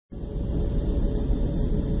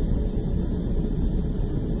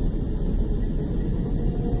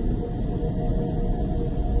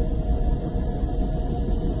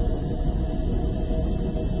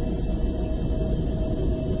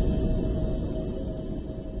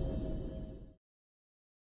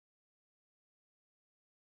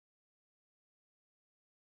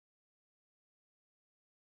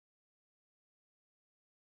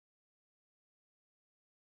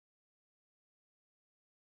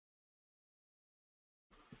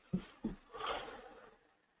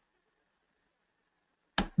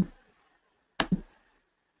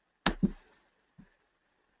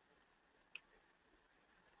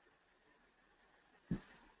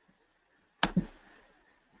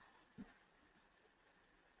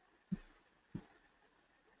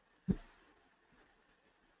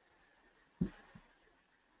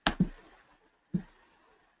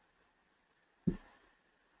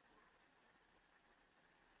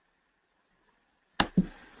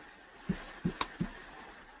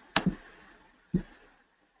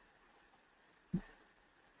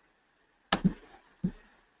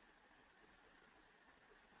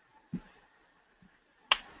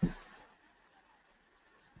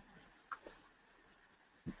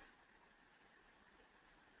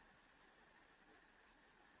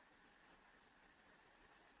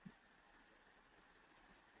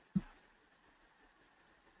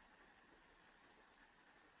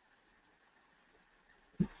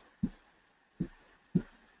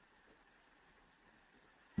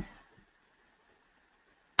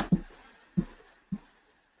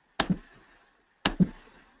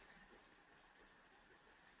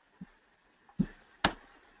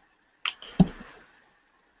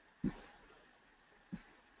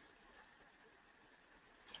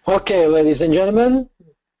Okay, ladies and gentlemen,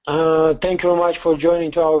 thank you very much for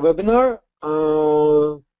joining to our webinar.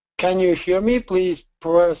 Can you hear me? Please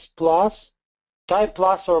press plus. Type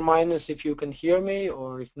plus or minus if you can hear me,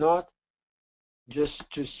 or if not, just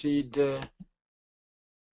to see the...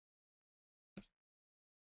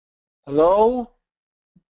 Hello?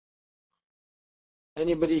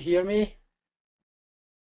 Anybody hear me?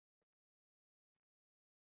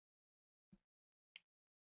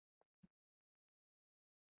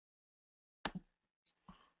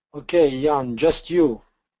 Okay, Jan, just you.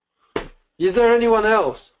 Is there anyone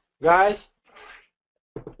else? Guys?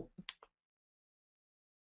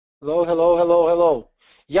 Hello, hello, hello, hello.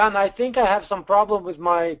 Jan, I think I have some problem with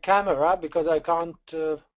my camera because I can't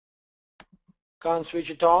switch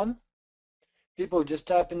it on. People just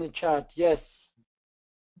type in the chat, yes.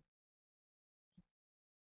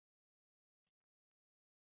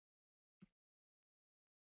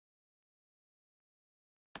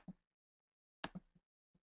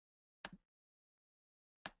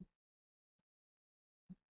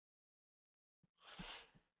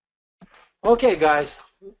 Okay, guys,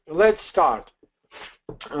 let's start.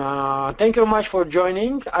 Thank you very much for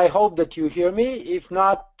joining. I hope that you hear me. If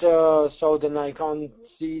not, so then I can't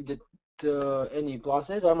see that any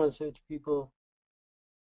pluses. I'm gonna say to people,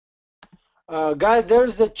 guys,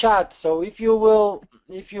 there's a chat. So if you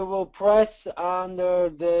will press under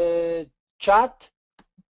the chat,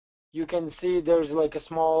 you can see there's like a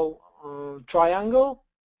small triangle.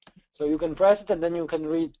 So you can press it and then you can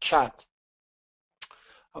read chat.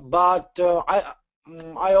 But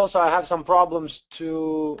I also have some problems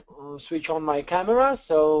to switch on my camera,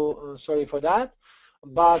 so sorry for that.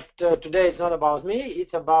 But today it's not about me,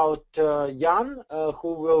 it's about Jan,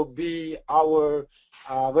 who will be our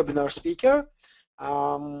webinar speaker.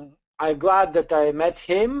 I'm glad that I met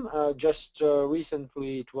him just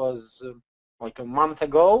recently. It was like a month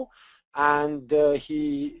ago, and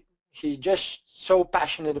he just so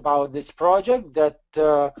passionate about this project that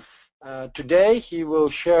today he will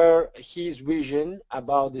share his vision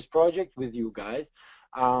about this project with you guys.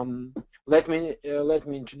 Let me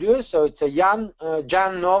introduce. So it's a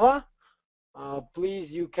Jan Nova. Please,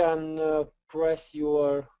 you can press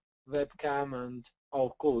your webcam and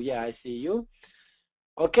oh, cool. Yeah, I see you.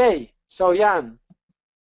 Okay, so Jan.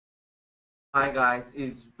 Hi guys,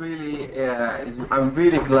 I'm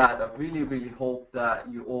really glad. I really hope that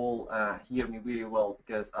you all hear me really well,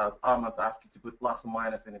 because as Armand asked you to put plus or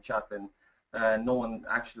minus in the chat and no one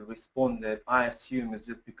actually responded, I assume it's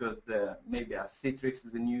just because maybe Citrix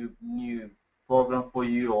is a new program for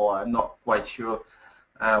you, or I'm not quite sure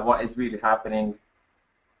what is really happening.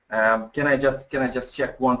 Can I just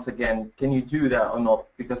check once again? Can you do that or not?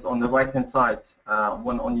 Because on the right hand side,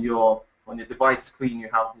 on your device screen, you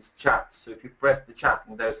have this chat. So if you press the chat,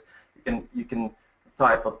 and you can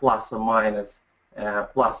type a plus or minus,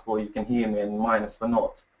 plus for you can hear me and minus for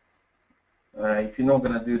not. If you're not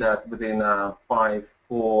going to do that within 5,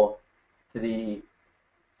 4, 3,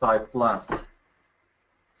 type plus.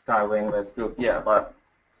 Skyway Invest Group, yeah, but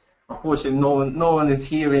unfortunately no one is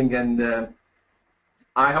hearing, and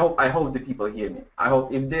I hope the people hear me. I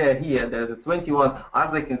hope if they're here, there's a 21,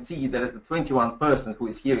 as I can see, there is a 21 person who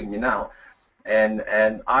is hearing me now, and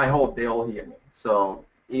I hope they all hear me. So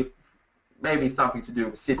if maybe something to do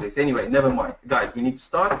with Citrix. Anyway, never mind, guys. We need to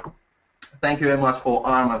start. Thank you very much for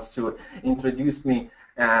Armas to introduce me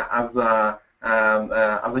as a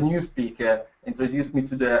new speaker, introduce me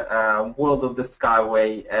to the world of the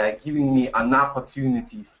Skyway, giving me an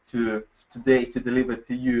opportunity today to deliver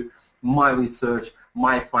to you my research,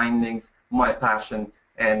 my findings, my passion,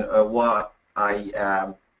 and what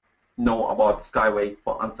I know about Skyway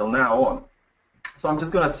until now on. So I'm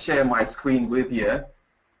just going to share my screen with you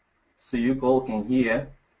so you all can hear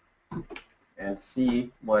and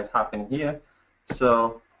see what happened here.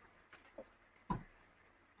 So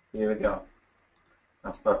here we go.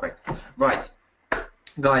 That's perfect. Right.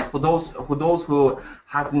 Guys, for those who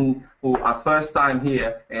are first time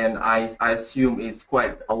here, and I assume it's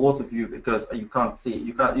quite a lot of you, because you can't see,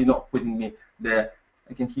 you're not putting me there.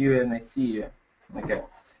 I can hear you and I see you. Okay,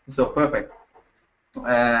 so perfect.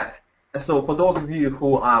 So for those of you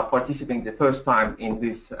who are participating the first time in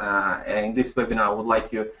this webinar, I would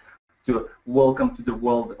like you to welcome to the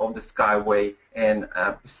world of the Skyway. And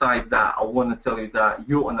besides that, I want to tell you that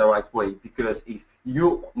you're on the right way, because if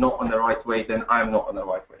you're not on the right way, then I'm not on the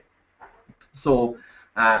right way. So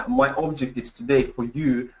my objectives today for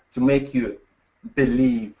you to make you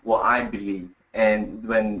believe what I believe, and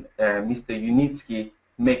when Mr. Unitsky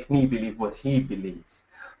make me believe what he believes.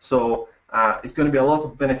 So It's going to be a lot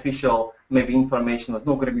of beneficial, maybe information. It's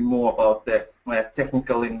not going to be more about the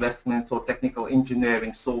technical investments or technical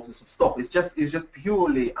engineering sources of stuff. It's just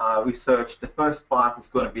purely research. The first part is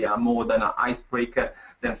going to be more than an icebreaker.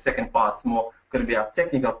 Then the second part is more going to be a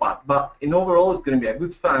technical part. But in overall, it's going to be a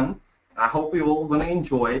good fun. I hope you're all going to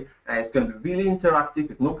enjoy. It's going to be really interactive.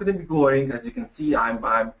 It's not going to be boring. As you can see, I'm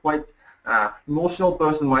quite emotional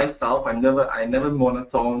person myself. I never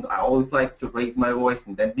monotoned. I always like to raise my voice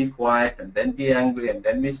and then be quiet and then be angry and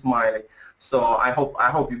then be smiling. So I hope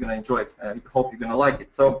you're going to enjoy it. I hope you're going to like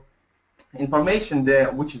it. So information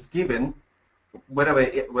there which is given, whatever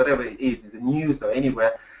it is it news or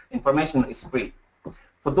anywhere, information is free.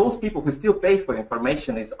 For those people who still pay for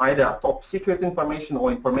information, is either top secret information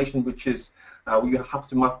or information which is you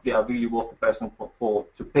must be a really wealthy person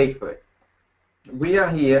to pay for it. We are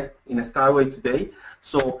here in a Skyway today,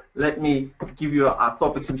 so let me give you a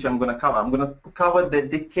topics which I'm going to cover. I'm going to cover the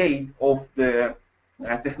decade of the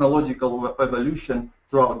technological evolution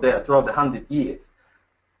throughout the 100 years.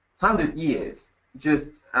 100 years,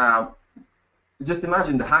 just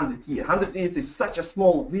imagine the 100 years. 100 years is such a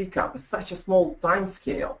small recap, such a small time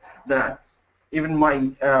scale that even my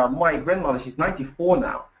grandmother, she's 94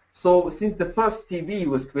 now. So since the first TV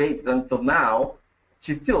was created until now,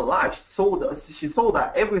 she's still alive. She saw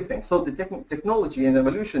that everything. So the technology and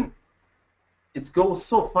evolution, it goes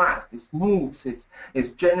so fast. It moves.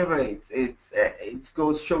 It generates. It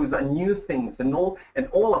shows new things and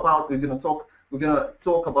all about. We're gonna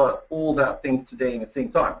talk about all that things today in the same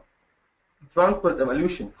time. Transport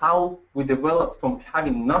evolution, how we developed from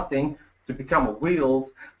having nothing to become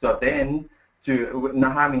wheels to then to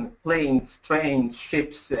now having planes, trains,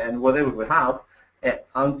 ships, and whatever we have.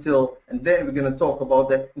 And then we're going to talk about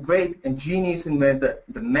the great and genius inventor,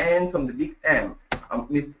 the man from the big M, from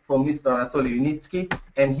Mr. Anatoly Yunitsky,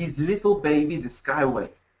 and his little baby, the Skyway,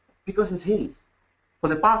 because it's his. For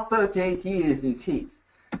the past 38 years, it's his.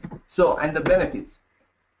 So, and the benefits.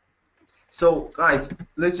 So, guys,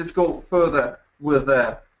 let's just go further with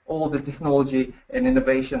all the technology and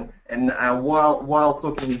innovation. And while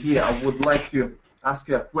talking here, I would like to ask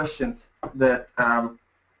you questions that.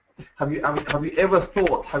 Have you ever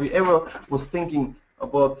was thinking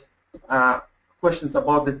about questions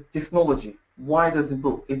about the technology? Why does it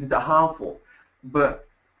improve? Is it harmful? But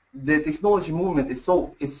the technology movement is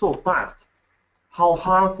so fast. How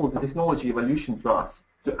harmful the technology evolution to us,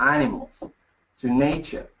 to animals, to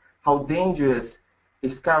nature? How dangerous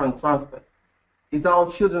is current transport? Is our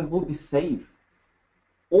children will be safe?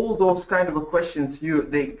 All those kind of questions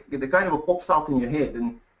they kind of pops out in your head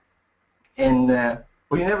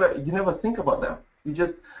but you never think about them.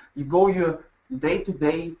 You go your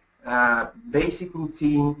day-to-day basic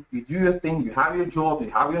routine. You do your thing. You have your job.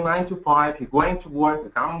 You have your 9 to 5. You're going to work. You're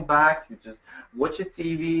coming back. You just watch a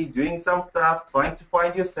TV, doing some stuff, trying to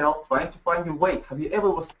find yourself, trying to find your way. Have you ever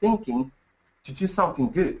was thinking to do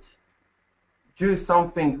something good? Do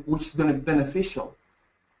something which is going to be beneficial?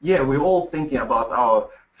 Yeah, we're all thinking about our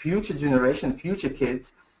future generation, future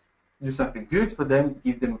kids. Do something good for them,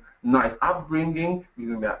 give them nice upbringing, give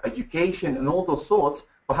them education and all those sorts.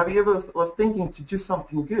 But have you ever was thinking to do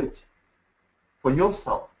something good for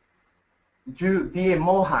yourself? To be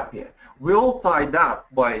more happier? We're all tied up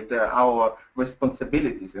by our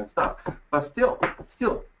responsibilities and stuff. But still,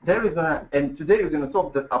 there is and today we're going to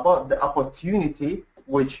talk about the opportunity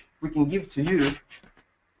which we can give to you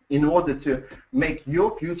in order to make your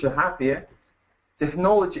future happier.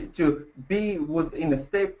 Technology, to be in a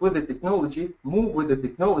step with the technology, move with the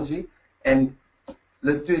technology, and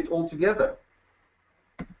let's do it all together.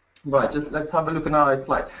 Right, let's have a look at how it's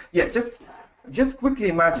like. Yeah, just quickly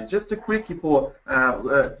imagine, just to quickly do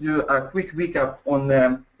a quick recap on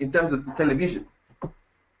in terms of the television.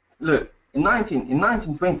 Look, in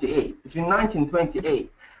 1928, between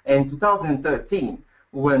 1928 and 2013,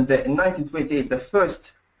 when in 1928 the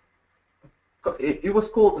first, it was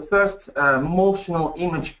called the first motional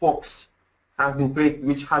image box has been created,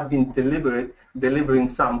 which has been delivering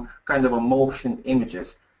some kind of motion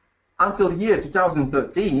images. Until year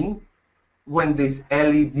 2013, when this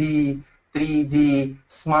LED, 3D,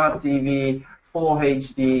 smart TV,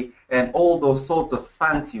 4HD, and all those sorts of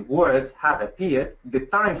fancy words have appeared, the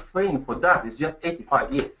time frame for that is just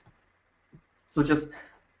 85 years. So just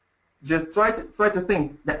try to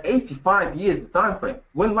think that 85 years the time frame.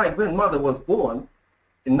 When my grandmother was born,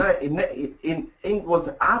 it was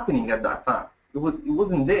happening at that time. It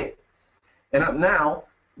wasn't there. And now,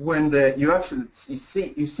 when you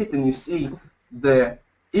sit and you see the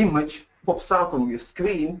image pops out on your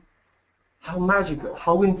screen, how magical,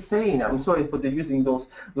 how insane! I'm sorry for using those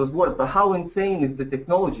words, but how insane is the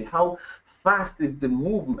technology? How fast is the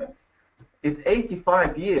movement? It's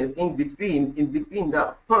 85 years in between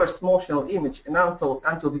that first motional image and until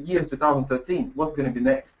the year 2013. What's going to be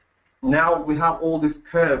next? Now we have all these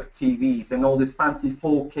curved TVs and all these fancy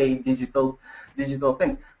 4K digital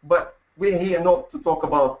things. But we're here not to talk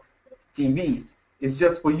about TVs. It's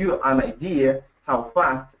just for you an idea how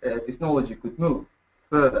fast technology could move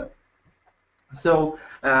further. So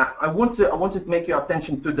I want to make your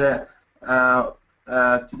attention to the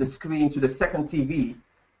screen, to the second TV,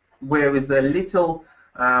 where is a little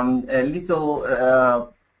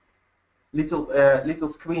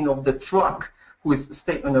screen of the truck who is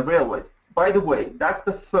staying on the railways. By the way, that's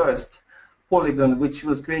the first polygon which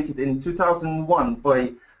was created in 2001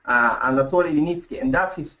 by Anatoly Yunitsky, and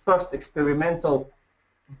that's his first experimental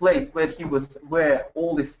place where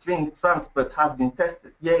all the string transport has been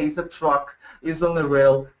tested. Yeah, it's a truck, it's on the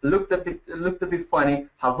rail, looked a bit funny.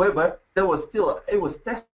 However, it was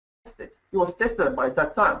tested. It was tested by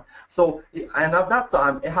that time. So, and at that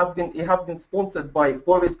time, it has been sponsored by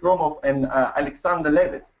Boris Gromov and Alexander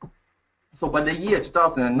Levit. So by the year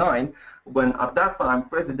 2009, when at that time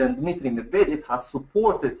President Dmitry Medvedev has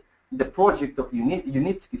supported the project of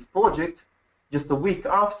Yunitsky's project, just a week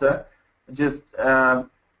after, the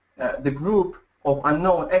group of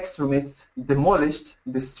unknown extremists demolished,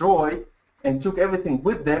 destroyed, and took everything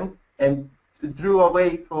with them and drew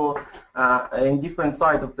away for in different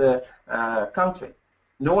sides of the country.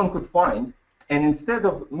 No one could find, and instead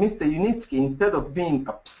of Mr. Yunitsky, instead of being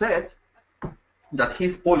upset that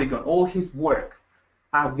his polygon, all his work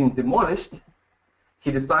has been demolished,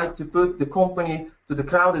 he decided to put the company to the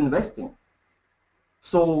crowd investing.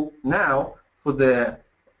 So now for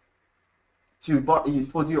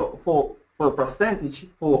a percentage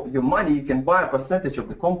for your money, you can buy a percentage of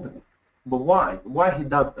the company. But why? Why he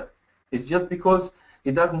does that? It's just because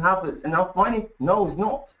he doesn't have enough money? No, it's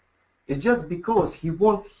not. It's just because he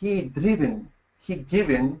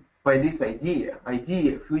given by this idea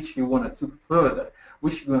which he want to take further,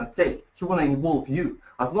 which he want to take. He want to involve you.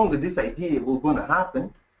 As long as this idea will going to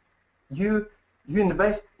happen, you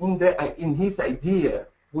invest in his idea,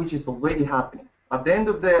 which is already happening. At the end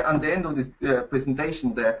of this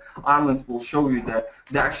presentation, the Armand will show you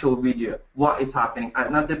the actual video, what is happening.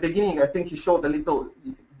 And at the beginning, I think he showed a little.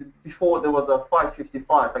 Before there was a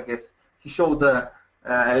 555, I guess. He showed a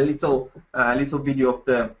little video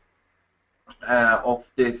of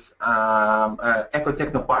this Eco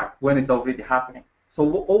Techno Park when it's already happening. So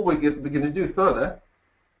all we're going to do further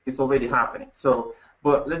is already happening. So,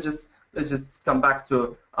 but let's just come back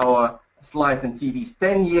to our slides and TVs.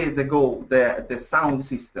 10 years ago, the sound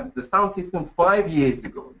system. 5 years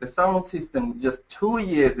ago. The sound system just 2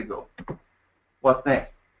 years ago. What's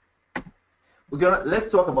next? Let's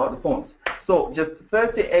talk about the phones. So just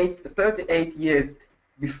 38 years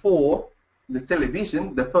before the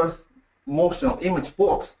television, the first motional image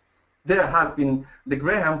box, there has been the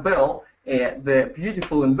Graham Bell, the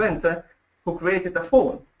beautiful inventor, who created a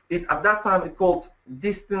phone. At that time, it called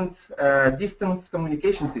distance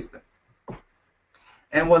communication system.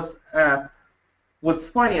 And what's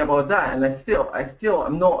funny about that, and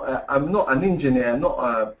I'm not an engineer, I'm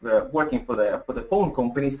not working for the phone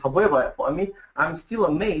companies. However, for me, I'm still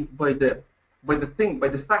amazed by the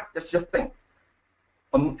fact that just think.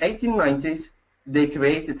 On 1890s, they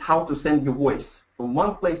created how to send your voice from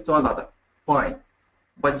one place to another. Fine,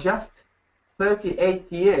 but just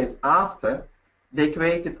 38 years after, they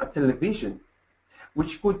created a television,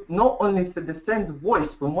 which could not only send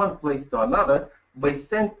voice from one place to another, but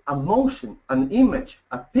send a motion, an image,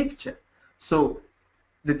 a picture. So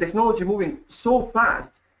the technology moving so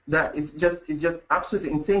fast that it's just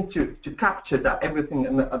absolutely insane to capture that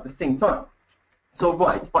everything at the same time. So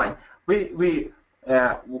right, fine. We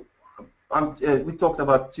talked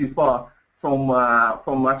about too far from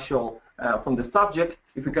the subject.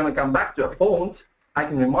 If we're going to come back to our phones, I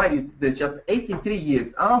can remind you that just 83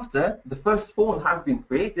 years after the first phone has been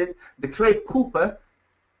created, the Craig Cooper,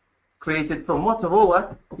 created from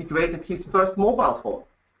Motorola, he created his first mobile phone.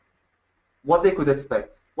 What they could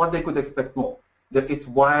expect? What they could expect more? That it's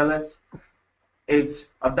wireless. It's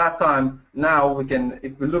at that time. Now we can,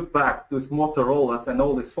 if we look back to those Motorola's and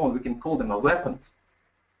all these phones, we can call them weapons.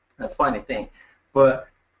 That's a funny thing, but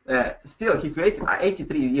still, he created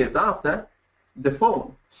 83 years after the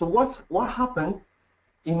phone. So what happened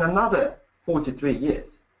in another 43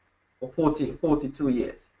 years or 42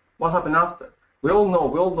 years? What happened after? We all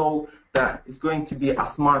know that it's going to be a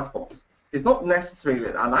smartphone. It's not necessarily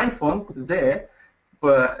an iPhone there,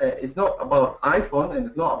 but it's not about iPhone and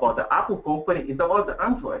it's not about the Apple company. It's about the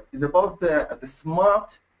Android. It's about the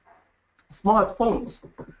smartphones,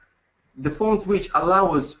 the phones which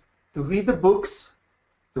allow us to read the books,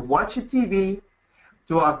 to watch a TV,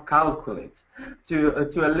 to calculate, to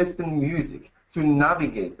listen music, to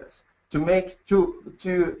navigate us,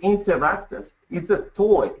 to interact us. It's a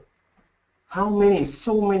toy. How many,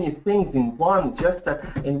 so many things in one, just a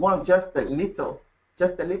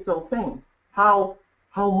little thing. How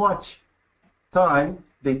much time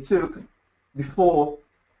they took before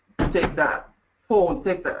to take that phone,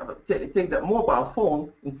 take that mobile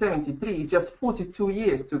phone in '73. It's just 42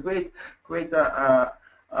 years to create a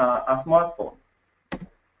smartphone.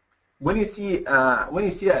 When you see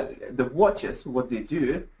the watches, what they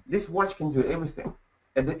do, this watch can do everything.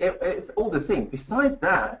 And it's all the same. Besides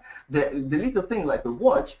that, the little thing like a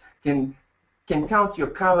watch can count your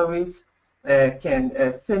calories, can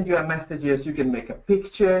send you a messages. You can make a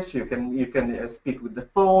pictures. You can speak with the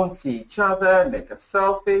phone, see each other, make a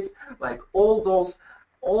selfies. Like all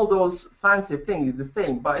those fancy things is the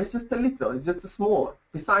same, but it's just a little. It's just a small.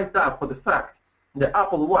 Besides that, for the fact, the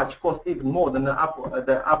Apple Watch costs even more than the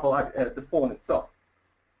phone itself.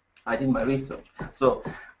 I did my research. So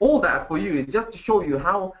all that for you is just to show you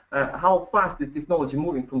how fast the technology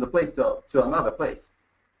moving from the place to another place,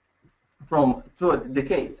 from 2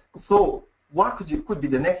 decades. So what could be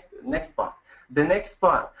the next part? The next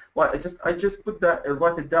part. Well, I just put that,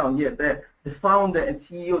 write it down here. The founder and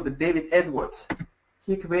CEO, the David Edwards,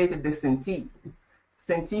 he created the Sentee.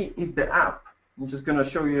 Sentee is the app. I'm just gonna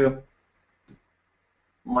show you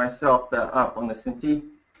myself the app on the Sentee.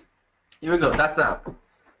 Here we go. That's the app.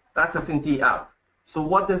 That's a Sentee app. So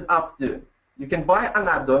what does app do? You can buy an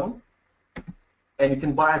add-on and you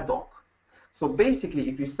can buy a dock. So basically,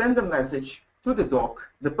 if you send a message to the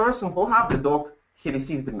dock, the person who have the dock, he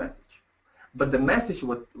receives the message. But the message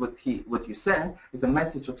what you send is a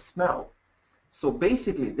message of smell. So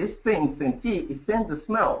basically, this thing Sentee is send the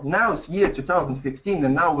smell. Now it's year 2015,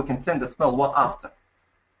 and now we can send the smell. What after?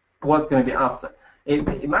 What's going to be after?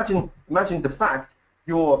 Imagine the fact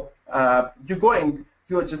you're a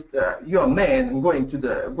man and going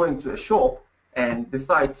to a shop and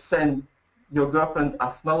decide to send your girlfriend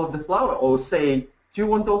a smell of the flower, or say, do you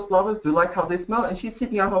want those flowers? Do you like how they smell? And she's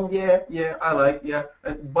sitting at home, yeah, I like,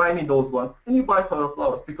 buy me those ones. And you buy her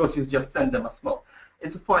flowers because you just send them a smell.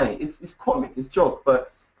 It's funny, it's comic, it's joke,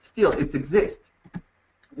 but still it exists.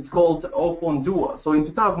 It's called Ophone Duo. So in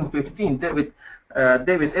 2015, David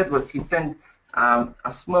Edwards, he sent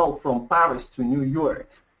a smell from Paris to New York,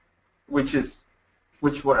 which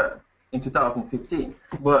were in 2015.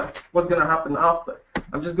 But what's going to happen after?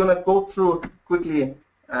 I'm just going to go through quickly.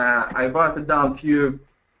 I wrote it down few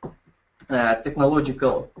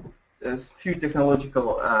technological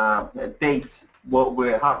dates what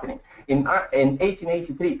were happening. In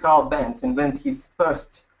 1883, Carl Benz invented his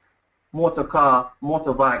first motor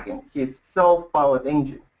wagon, his self-powered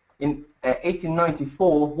engine. In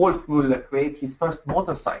 1894, Wolf Müller created his first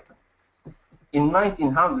motorcycle. In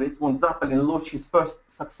 1900, von Zeppelin launched his first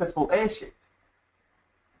successful airship.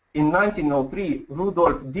 In 1903,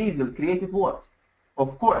 Rudolf Diesel created what?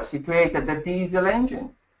 Of course, he created the diesel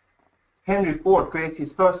engine. Henry Ford created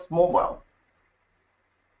his first mobile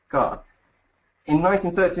car. In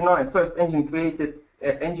 1939, first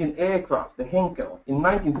engine aircraft, the Henkel. In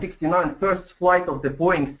 1969, first flight of the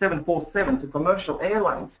Boeing 747 to commercial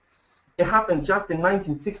airlines. It happens just in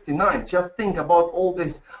 1969. Just think about all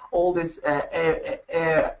this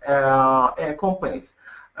air companies,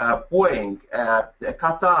 Boeing,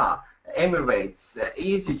 Qatar, Emirates,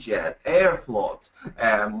 EasyJet, Aeroflot,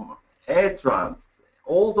 Air France,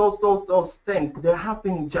 all those things. They're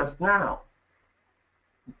happening just now.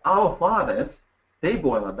 Our fathers, they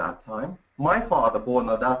born at that time. My father born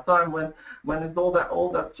at that time when is all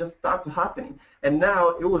that just started happening. And now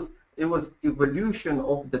it was evolution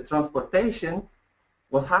of the transportation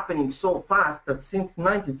was happening so fast that since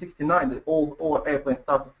 1969 all airplanes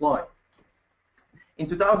started flying. In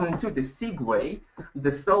 2002, the Segway,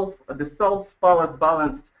 the self-powered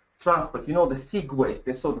balanced transport, you know, the Segways,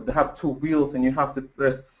 they have two wheels and you have to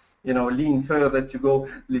press, lean further to go a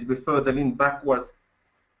little bit further, lean backwards.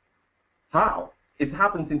 How? It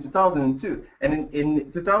happens in 2002, and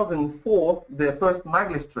in 2004, the first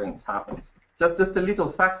maglev trains happened. Just a little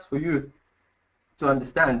facts for you to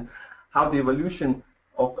understand how the evolution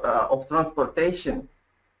of transportation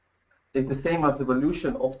is the same as the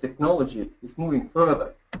evolution of technology is moving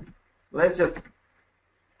further. Let's just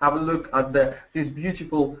have a look at this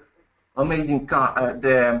beautiful, amazing car,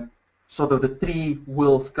 the three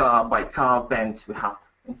wheels car by Carl Benz we have.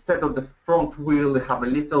 Instead of the front wheel, they have a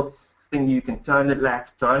little thing you can turn it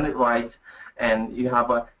left, turn it right, and you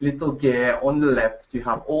have a little gear on the left. You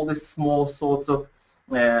have all these small sorts of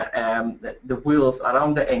the wheels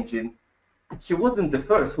around the engine. he wasn't the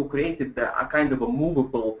first who created a kind of a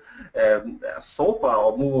movable sofa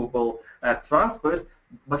or movable transport,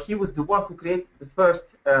 but he was the one who created the first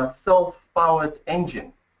self-powered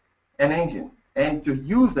engine, an engine. And to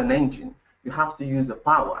use an engine, you have to use a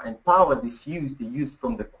power, and power is used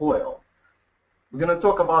from the coil. We're going to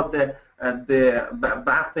talk about the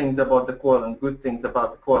bad things about the coil and good things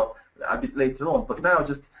about the coil a bit later on, but now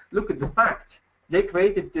just look at the fact. They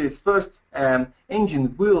created this first engine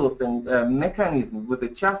wheels and mechanism with the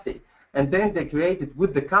chassis, and then they created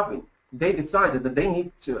with the cabin. They decided that they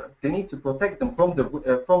need to protect them from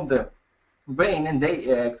the rain, and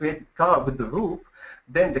they created car with the roof,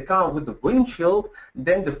 then the car with the windshield,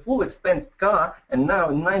 then the full expanded car, and now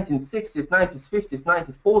in 1960s, 1950s,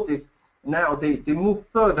 1940s, now they move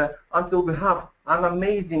further until we have an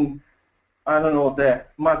amazing, I don't know, the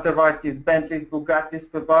Maseratis, Bentleys, Bugattis,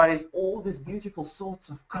 Ferraris, all these beautiful sorts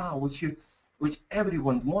of car which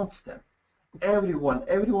everyone wants them.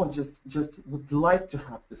 Everyone just would like to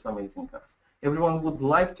have these amazing cars. Everyone would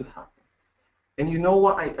like to have them. And you know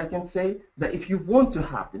what I can say? That if you want to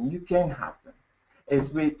have them, you can have them.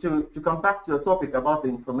 To come back to the topic about the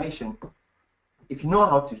information, if you know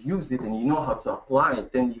how to use it and you know how to apply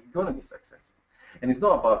it, then you're going to be successful.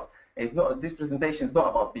 And this presentation is not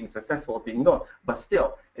about being successful or being not, but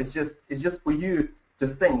still, it's just for you to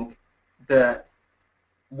think that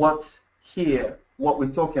what's here, what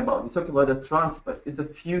we're talking about the transport, is a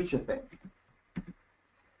future thing.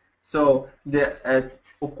 So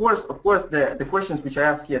of course, the questions which I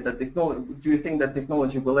ask here, that do you think that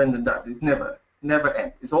technology will end in that? It's never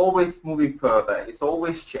end. It's always moving further. It's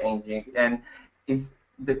always changing, and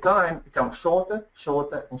the time becomes shorter,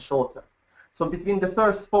 and shorter. So between the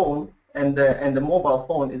first phone and the mobile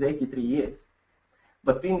phone is 83 years.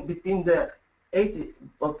 But between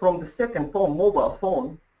from the second phone, mobile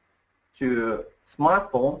phone, to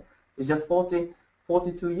smartphone is just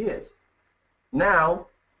 42 years. Now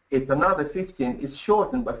it's another 15. It's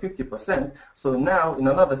shortened by 50%. So now in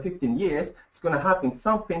another 15 years, it's going to happen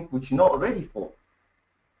something which you're not ready for.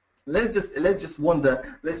 Let's just wonder.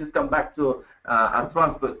 Let's just come back to our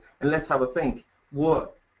transport, and let's have a think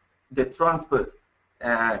what the transport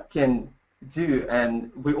can do.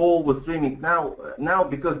 And we all was dreaming now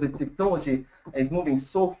because the technology is moving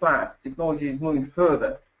so fast. Technology is moving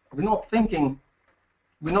further. We're not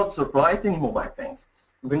surprised anymore by things.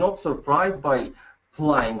 We're not surprised by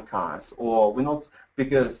flying cars, or we're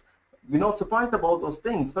not surprised about those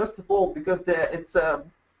things. First of all, because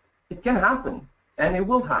it can happen. And it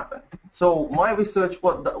will happen. So my research,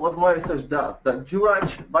 what my research does, that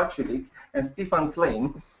Juraj Vaculik and Stefan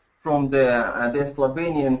Klein from the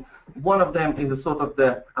Slovenian, one of them is a sort of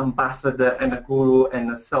the ambassador and a guru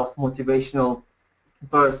and a self-motivational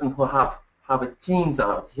person who have a teams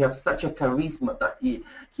out. He has such a charisma that he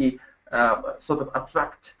sort of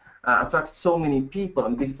attracts so many people.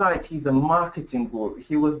 And besides, he's a marketing guru.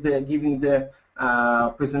 He was there giving the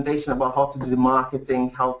presentation about how to do the marketing,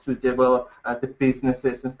 how to develop the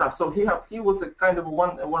businesses and stuff. So he was a kind of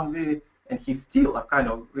one really, and he's still a kind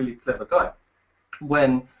of really clever guy.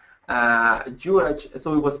 When Juraj,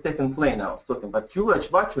 so it was Stefan Klein I was talking about, Juraj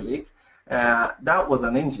Vaculik, that was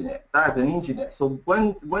an engineer. That's an engineer. So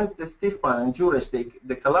once the Stefan and Juraj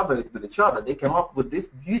they collaborate with each other, they came up with this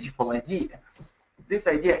beautiful idea. This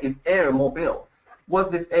idea is Airmobile.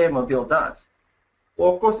 What this Airmobile does?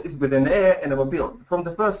 Well, of course, it's with an air and a mobile. From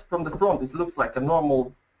the front, it looks like a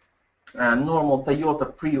normal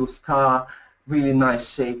Toyota Prius car, really nice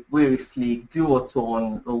shape, very sleek,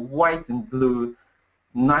 duotone, white and blue,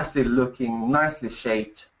 nicely looking, nicely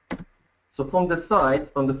shaped. So from the side,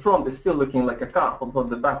 from the front, it's still looking like a car. From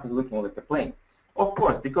the back, it's looking like a plane. Of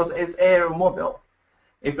course, because it's Airmobile.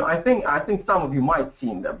 I think some of you might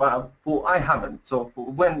seen that, but I haven't. So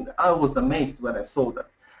when I was amazed when I saw that.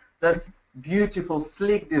 That's beautiful,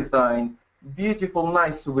 sleek design, beautiful,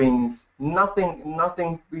 nice wings,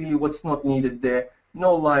 nothing really what's not needed there,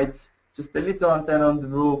 no lights, just a little antenna on the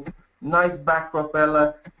roof, nice back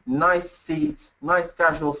propeller, nice seats, nice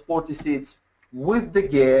casual sporty seats, with the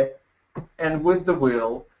gear and with the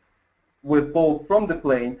wheel, with both from the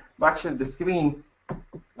plane. Actually, the screen,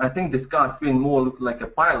 I think this car screen more looked like a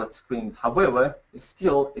pilot screen. However, it's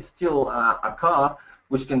still a car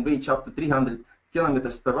which can reach up to 300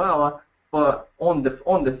 kilometers per hour. But on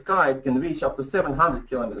the sky, it can reach up to 700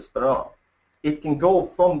 kilometers per hour. It can go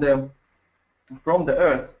from the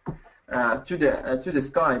Earth to the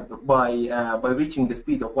sky by reaching the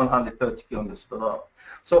speed of 130 kilometers per hour.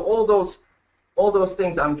 So all those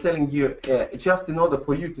things I'm telling you just in order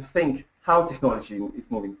for you to think how technology is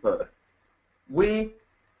moving further. We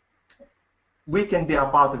can be a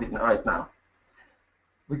part of it right now.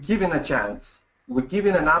 we're given a chance, we're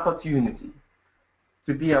given an opportunity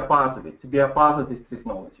to be a part of it, to be a part of this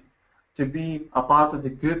technology, to be a part of the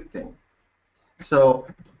good thing. So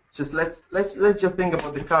just let's just think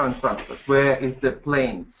about the current transport. Where is the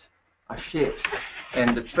planes, ships,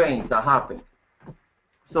 and the trains are happening?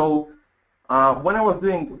 So when I was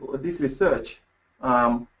doing this research,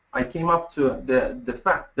 I came up to the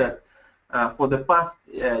fact that for the past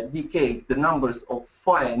decades, the numbers of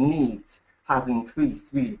fire needs has increased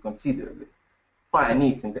really considerably. Fire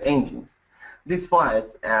needs in the engines. These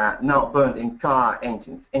fires are now burned in car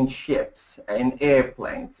engines, in ships, in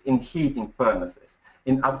airplanes, in heating furnaces,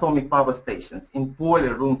 in atomic power stations, in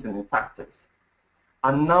boiler rooms and in factories.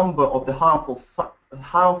 A number of the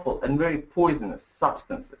harmful and very poisonous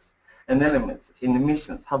substances and elements in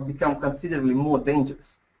emissions have become considerably more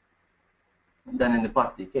dangerous than in the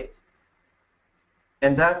past decades.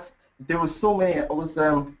 And there were so many.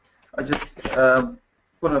 I just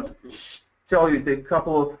gonna tell you the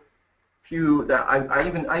couple of few that I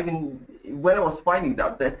even when I was finding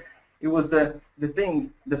that it was the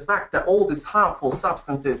fact that all these harmful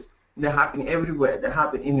substances, they happen everywhere. They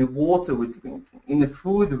happen in the water we're drinking, in the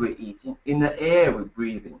food we're eating, in the air we're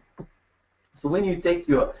breathing. So when you take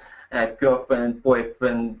your girlfriend,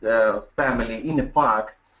 boyfriend, family in a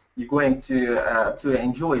park, you're going to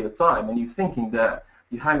enjoy your time, and you're thinking that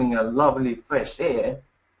you're having a lovely fresh air.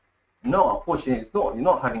 No, unfortunately it's not. You're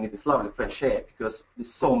not having this lovely fresh air because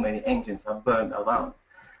there's so many engines are burned around.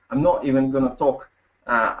 I'm not even going to talk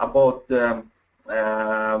about the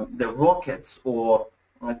rockets or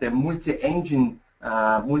the multi-engine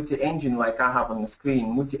like I have on the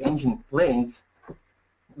screen, multi-engine planes,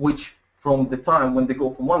 which from the time when they go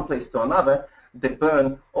from one place to another, they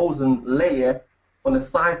burn ozone layer on the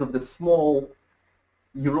size of the small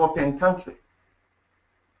European country.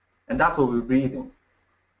 And that's what we're breathing.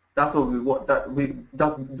 That's what we want.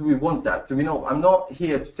 Do we want that? Do we know? I'm not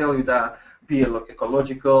here to tell you that be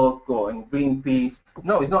ecological, go in Greenpeace.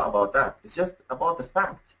 No, it's not about that. It's just about the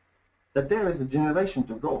fact that there is a generation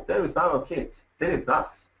to grow. There is our kids. There is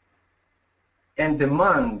us. And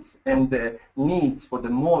demands and the needs for the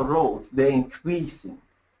more roads, they're increasing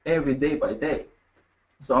every day by day.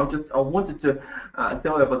 So I wanted to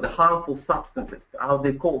tell you about the harmful substances, how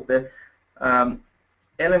they call the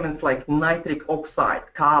elements like nitric oxide,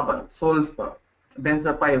 carbon, sulfur,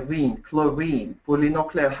 benzopyrene, chlorine,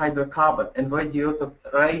 polynuclear hydrocarbon, and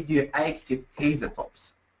radioactive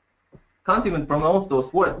isotopes. Can't even pronounce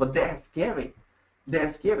those words, but they're scary. They're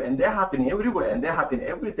scary, and they're happening everywhere, and they're happening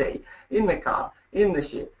every day in the car, in the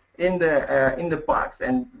ship, in the parks,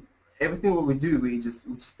 and everything what we do, we just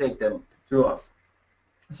take them to us.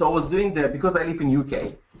 So I was doing because I live in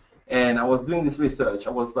UK, and I was doing this research.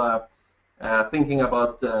 I was thinking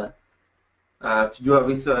about to do a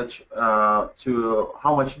research to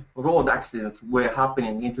how much road accidents were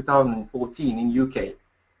happening in 2014 in UK.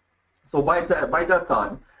 So by that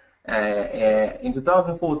time, in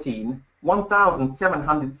 2014,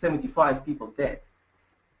 1,775 people dead,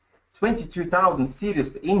 22,000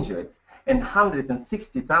 seriously injured, and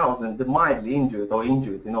 160,000 mildly injured or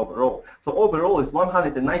injured in overall. So overall is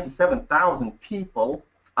 197,000 people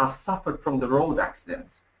are suffered from the road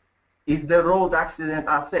accidents. Is the road accident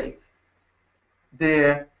are safe?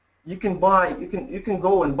 You can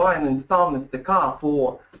go and buy an installment the car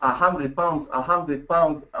for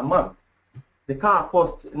 £100 a month. The car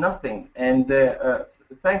costs nothing, and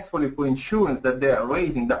thankfully for insurance that they are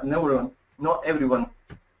raising, that not everyone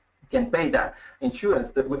can pay that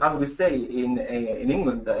insurance. That as we say in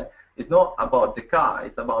England, it's not about the car;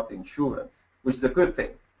 it's about the insurance, which is a good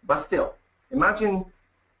thing. But still, imagine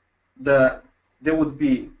there would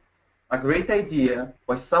be a great idea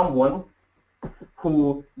by someone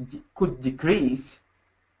who could decrease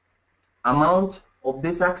amount of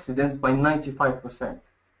these accidents by 95%.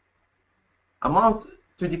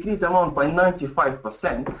 To decrease amount by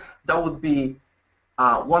 95%, that would be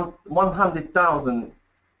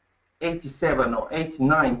 100,087 or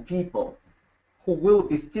 89 people who will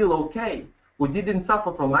be still okay, who didn't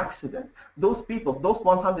suffer from accidents. Those people, those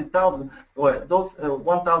 100,000 or those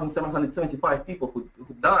 1,775 people who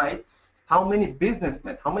died, how many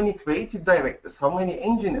businessmen, how many creative directors, how many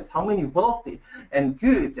engineers, how many wealthy and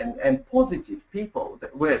good and positive people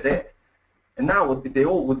that were there. And now they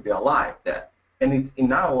all would be alive there. And it's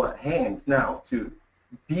in our hands now to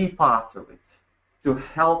be part of it, to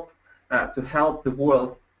help the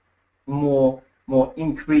world more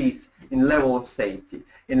increase in level of safety,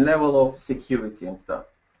 in level of security and stuff.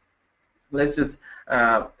 Let's just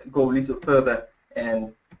go a little further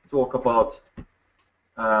and talk about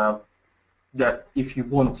that if you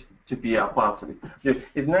want to be a part of it.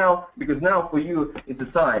 It's now, because now for you it's a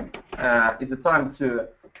time to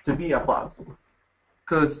be a part.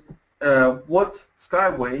 Because what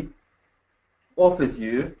Skyway offers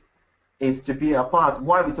you is to be a part.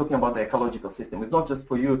 Why are we talking about the ecological system? It's not just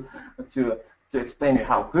for you to explain you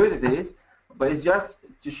how good it is, but it's just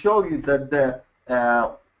to show you that the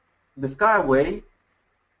Skyway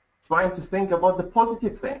trying to think about the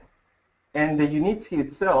positive thing. And the Unitsky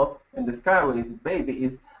itself and the Skyway's baby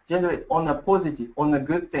is generated on a positive, on a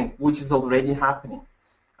good thing, which is already happening.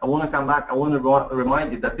 I want to come back, I want to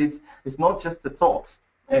remind you that it's not just the talks,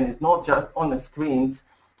 and it's not just on the screens,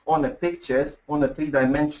 on the pictures, on the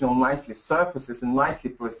three-dimensional nicely surfaces and nicely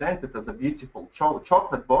presented as a beautiful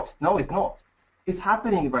chocolate box. No, it's not. It's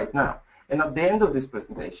happening right now. And at the end of this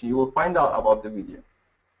presentation, you will find out about the video.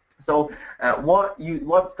 So what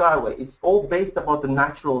Skyway is all based about the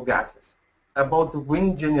natural gases, about the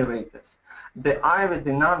wind generators. The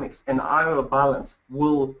aerodynamics and aerobalance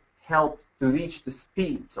will help to reach the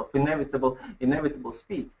speeds of inevitable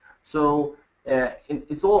speed. So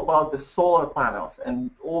it's all about the solar panels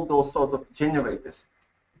and all those sorts of generators.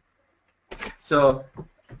 So,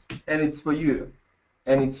 and it's for you,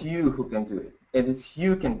 and it's you who can do it, and it's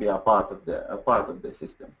you can be a part of the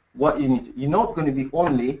system. What you need to, you're not going to be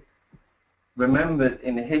only remembered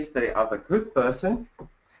in history as a good person,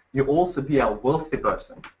 you also be a wealthy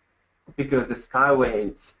person, because the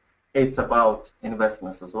Skyway it's about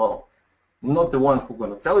investments as well. I'm not the one who's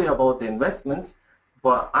going to tell you about the investments,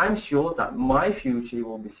 but I'm sure that my future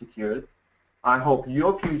will be secured. I hope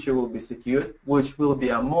your future will be secured, which will be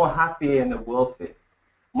a more happy and a wealthy.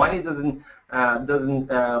 Money doesn't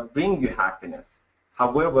bring you happiness.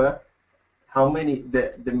 However,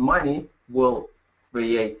 the money will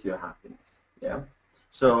create your happiness. Yeah.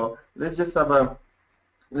 So let's just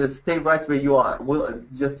let's stay right where you are. We'll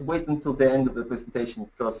just wait until the end of the presentation,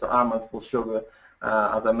 because Armand will show you,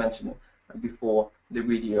 as I mentioned before the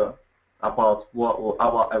video, about what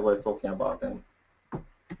I was talking about and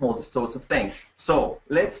all the sorts of things. So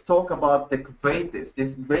let's talk about the greatest,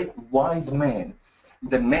 this great wise man,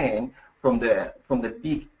 the man from the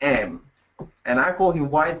big M, and I call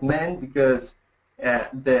him wise man because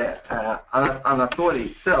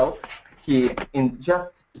Anatoly itself, he in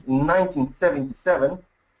just 1977,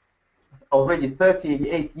 already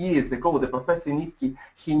 38 years ago, the Professor Unitsky,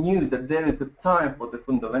 he knew that there is a time for the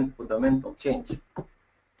fundamental change.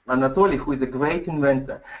 Anatoly, who is a great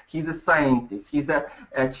inventor, he's a scientist, he's a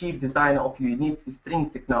chief designer of Unitsky String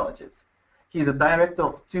Technologies. He's a director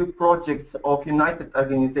of 2 projects of United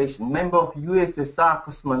Organization, member of USSR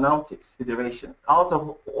Cosmonautics Federation,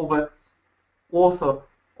 author of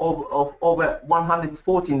over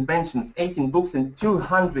 140 inventions, 18 books, and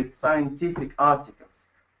 200 scientific articles.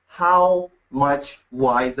 How much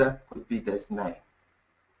wiser could be this man?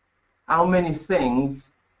 How many things,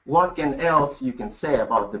 what else you can say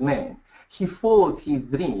about the man? He followed his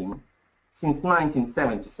dream since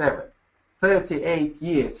 1977. 38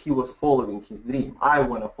 years he was following his dream. I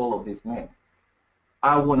want to follow this man.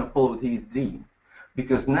 I want to follow his dream,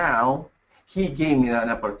 because now he gave me an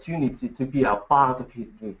opportunity to be a part of his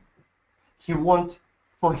dream. He wants,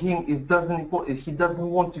 for him, he doesn't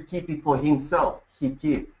want to keep it for himself. He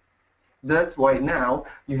gives. That's why now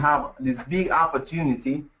you have this big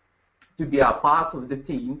opportunity to be a part of the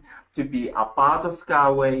team, to be a part of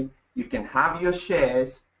Skyway. You can have your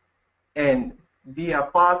shares and be a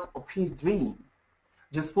part of his dream.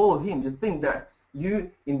 Just follow him. Just think that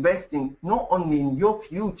you investing not only in your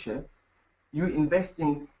future, you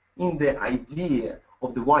investing in the idea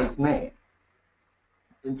of the wise man.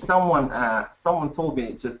 And someone told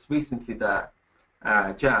me just recently that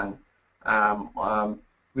Jan, the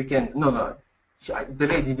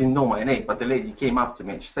lady didn't know my name, but the lady came up to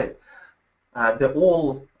me and she said, they're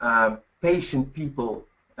all patient people,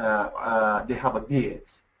 they have a beard.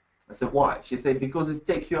 I said, why? She said, because it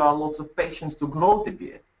takes you a lot of patience to grow the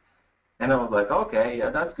beard. And I was like, okay,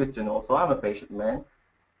 yeah, that's good to know. So I'm a patient man.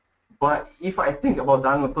 But if I think about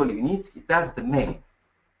Anatoly Unitsky, that's the man.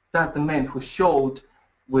 That's the man who showed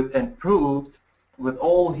and proved with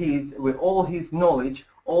all his knowledge,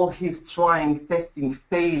 all his trying, testing,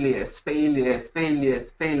 failures,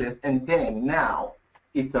 and then now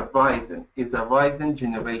it's a rising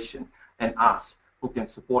generation, and us who can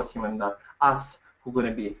support him in that, us who are going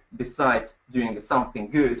to be, besides doing something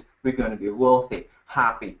good, we're going to be wealthy,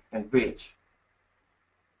 happy, and rich.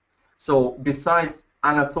 So besides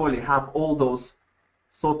Anatoly have all those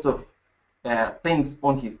sorts of things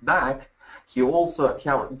on his back, he also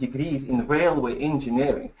have degrees in railway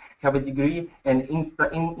engineering, have a degree in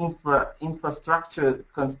infrastructure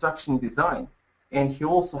construction design, and he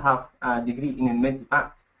also have a degree in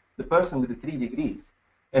Medivac. the person with the 3 degrees,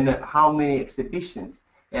 and how many exhibitions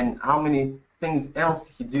and how many things else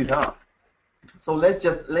he do have. So let's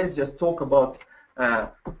just talk about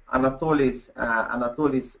Anatoly's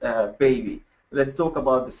baby. Let's talk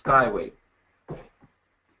about the Skyway.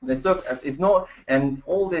 Let's talk. It's not, and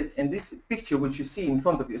all this, and this picture which you see in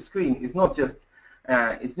front of your screen is not just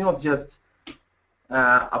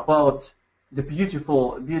about the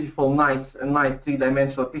beautiful, nice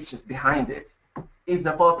three-dimensional pictures behind it. It's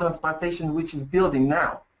about transportation which is building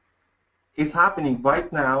now. It's happening right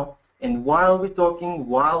now, and while we're talking,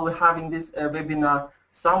 while we're having this webinar,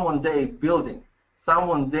 someone there is building.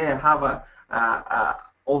 Someone there have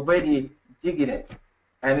already digging it,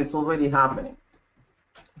 and it's already happening.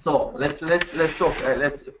 So let's talk.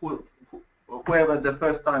 Whoever the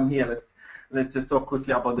first time here, let's just talk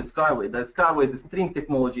quickly about the Skyway. The Skyway is a string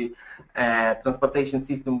technology transportation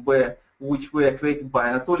system which were created by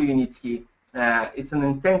Anatoly Yunitsky. It's an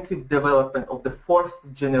intensive development of the 4th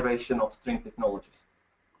generation of string technologies.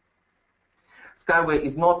 Skyway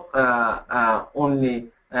is not only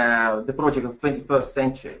the project of the 21st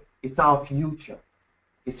century. It's our future.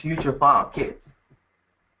 It's future for our kids.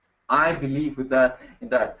 I believe with that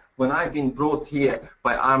when I've been brought here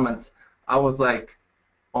by Armand, I was like,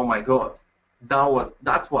 oh my God,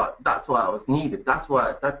 that's what I was needed. That's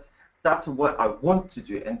what I want to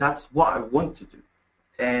do, and that's what I want to do,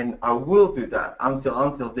 and I will do that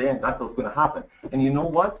until the end. That's what's going to happen. And you know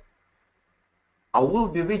what? I will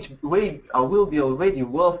be rich I will be already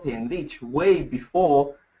wealthy and rich way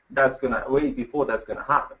before that's gonna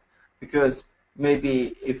happen. Because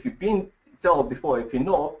maybe if you've been told before, if you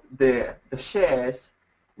know the shares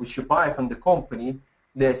which you buy from the company,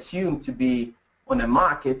 they're assumed to be on the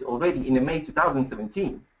market already in May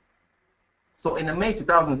 2017. So in May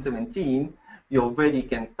 2017, you already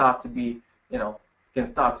can start to be, can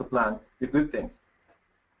start to plan the good things.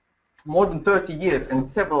 More than 30 years and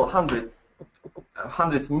several hundreds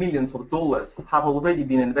of millions of dollars have already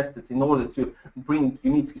been invested in order to bring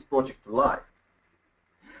Yunitsky's project to life.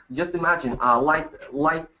 Just imagine a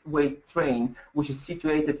lightweight train which is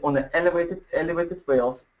situated on the elevated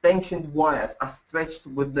rails. Tensioned wires are stretched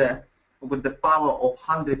with the power of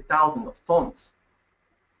 100,000 of tons.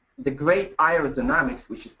 The great aerodynamics,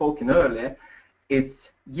 which is spoken earlier,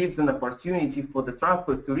 it gives an opportunity for the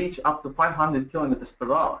transport to reach up to 500 kilometers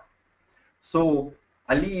per hour. So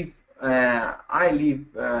I'm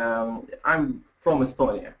from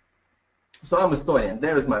Estonia. So I'm Estonian.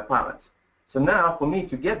 There is my parents. So now for me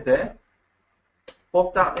to get there,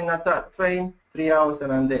 popped out in that train, 3 hours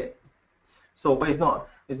and I'm there. So but it's not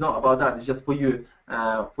about that. It's just for you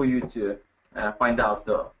to find out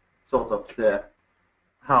the sort of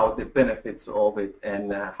how the benefits of it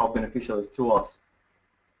and how beneficial it is to us.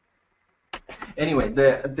 Anyway,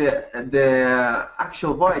 the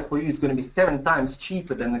actual ride for you is going to be 7 times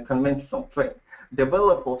cheaper than a conventional train. The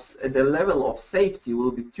level of safety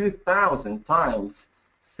will be 2,000 times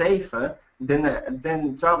safer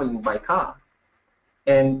than traveling by car,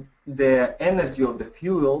 and the energy of the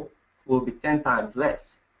fuel will be 10 times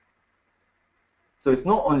less. So it's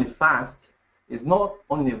not only fast, it's not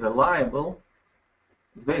only reliable,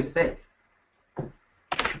 it's very safe.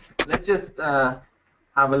 Let's just have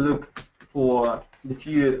a look for the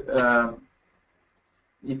few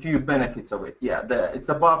benefits of it. Yeah, it's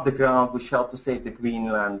above the ground, which help to save the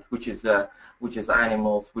greenland, which is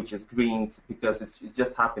animals, which is greens, because it's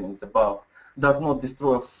just happening. It's above. Does not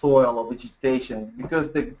destroy soil or vegetation,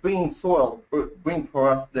 because the green soil bring for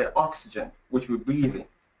us the oxygen which we're breathing.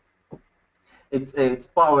 It's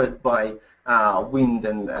powered by wind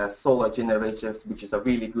and solar generators, which is a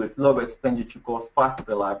really good, lower expenditure cost, fast,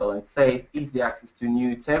 reliable, and safe, easy access to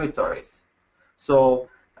new territories. So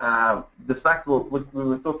the fact what we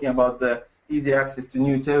were talking about, the easy access to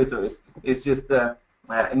new territories, is just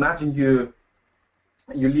imagine you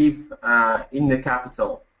live in the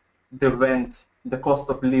capital. The rent, the cost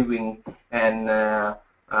of living, and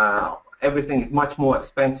everything is much more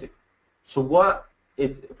expensive. So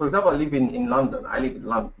for example, I live in London. I live in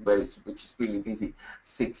London, which is really busy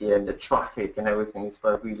city, and the traffic and everything is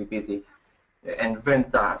really busy, and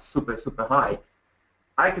rent are super high.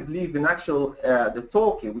 I could live in the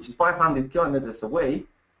Torquay, which is 500 kilometers away,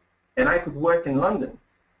 and I could work in London.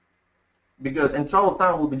 And travel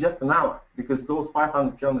time will be just an hour, because those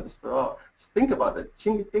 500 kilometers per hour. Just think about it.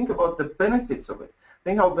 Think about the benefits of it.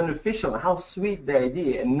 Think how beneficial and how sweet the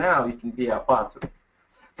idea, and now you can be a part of it.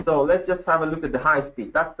 So let's just have a look at the high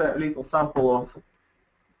speed. That's a little sample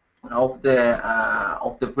of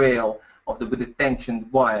the rail with the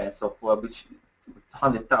tensioned wires of which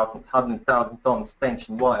 100,000 tons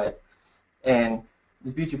tension wired, and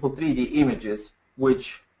these beautiful 3D images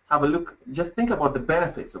which have a look, just think about the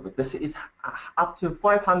benefits of it. This is up to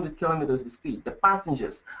 500 kilometers the speed. The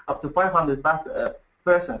passengers, up to 500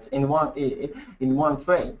 persons in one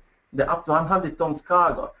train. The up to 100 tons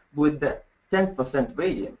cargo with the 10%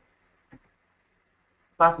 radian.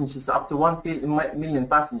 Passengers up to 1 million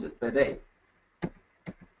passengers per day.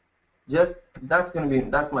 Just that's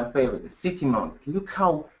my favorite. The city mounted. Look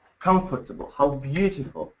how comfortable, how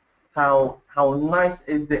beautiful, how nice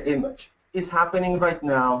is the image. Is happening right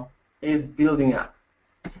now, is building up.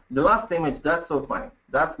 The last image, that's so funny.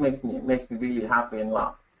 That makes me really happy and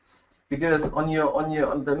laugh, because on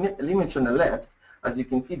the image on the left, as you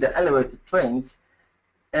can see, the elevated trains,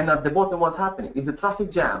 and at the bottom, what's happening is a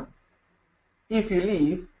traffic jam. If you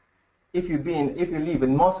live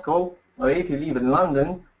in Moscow, or if you live in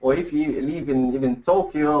London, or if you live in even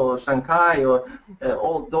Tokyo or Shanghai or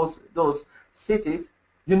all those cities,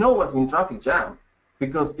 you know what's been traffic jam.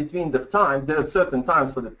 Because between the time, there are certain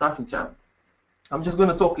times for the traffic jam. I'm just going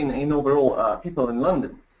to talk in overall people in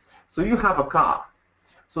London. So you have a car.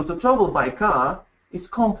 So to travel by car is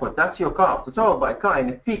comfort. That's your car. To travel by car in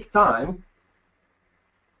a peak time,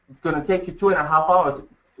 it's going to take you 2.5 hours.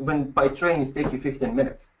 When by train, it's take you 15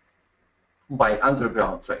 minutes. By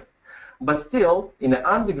underground train. But still, in an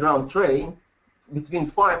underground train, between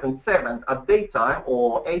 5 and 7 at daytime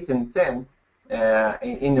or 8 and 10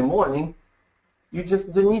 in the morning, you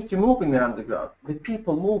just don't need to move in the underground. The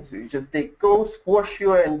people move you. They go squash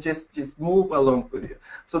you and just move along with you.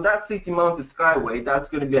 So that city-mounted skyway, that's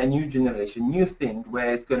going to be a new generation, new thing,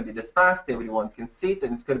 where it's going to be the fast, everyone can sit,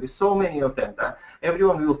 and it's going to be so many of them that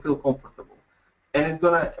everyone will feel comfortable. And it's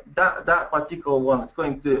going to, that particular one is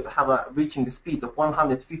going to have reaching the speed of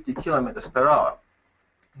 150 kilometers per hour,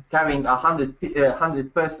 carrying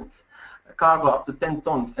 100 persons, cargo up to 10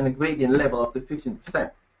 tons, and a gradient level up to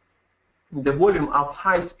 15%. The volume of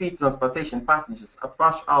high-speed transportation passengers at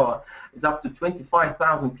rush hour is up to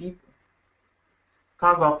 25,000 people.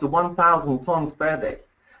 Cargo up to 1,000 tons per day.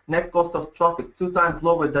 Net cost of traffic 2 times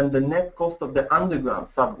lower than the net cost of the underground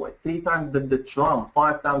subway, 3 times the tram,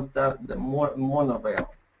 5 times the monorail.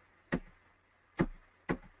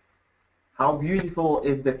 How beautiful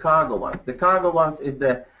is the cargo ones? The cargo ones is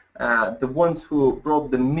the ones who brought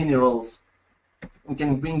the minerals. We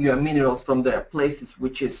can bring you minerals from the places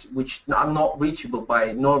which are not reachable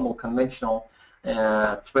by normal conventional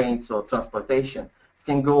trains or transportation. It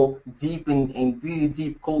can go deep in really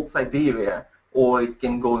deep cold Siberia, or it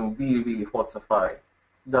can go in really, really hot safari.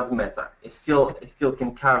 Doesn't matter. It still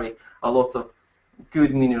can carry a lot of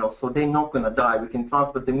good minerals, so they're not gonna die. We can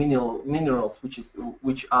transport the minerals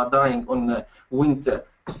which are dying on the winter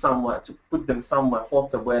somewhere, to put them somewhere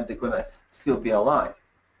hotter where they're gonna still be alive.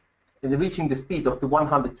 And reaching the speed of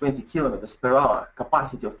 120 kilometers per hour,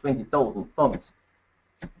 capacity of 20,000 tons.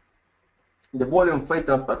 The volume freight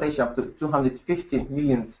transportation up to 250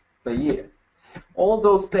 millions per year. All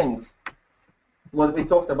those things, what we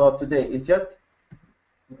talked about today, is just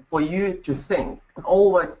for you to think.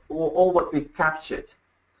 All what we captured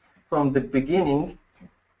from the beginning,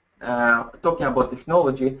 talking about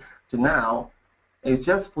technology, to now, is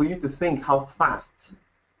just for you to think how fast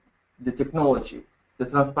the technology, the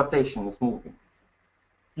transportation is moving.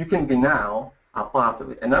 You can be now a part of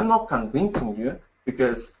it, and I'm not convincing you,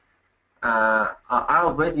 because I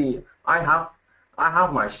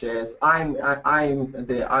have my shares.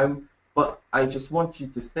 But I just want you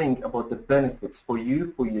to think about the benefits for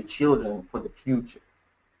you, for your children, for the future.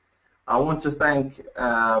 I want to thank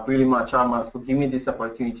really much Armaz for giving me this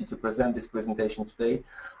opportunity to present this presentation today.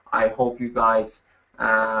 I hope you guys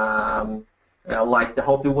liked. I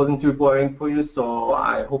hope it wasn't too boring for you, so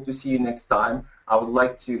I hope to see you next time. I would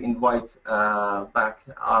like to invite back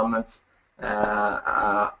Armand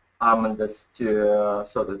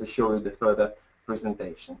to show you the further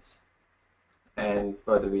presentations and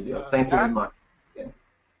further video. Thank you very much.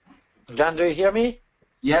 Jan, do you hear me?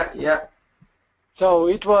 Yeah. So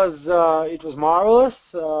it was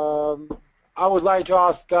marvelous. I would like to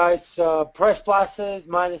ask guys, press pluses,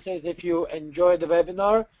 minuses if you enjoyed the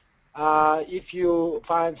webinar. If you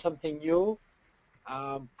find something new,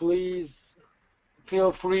 please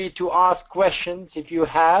feel free to ask questions if you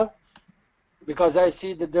have, because I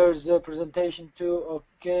see that there's a presentation too.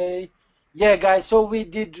 Okay. Yeah, guys, so we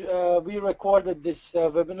recorded this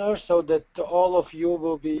webinar so that all of you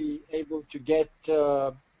will be able to get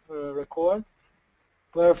record.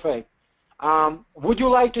 Perfect. Would you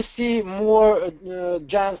like to see more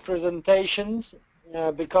Jan's presentations?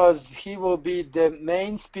 Because he will be the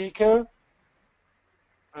main speaker.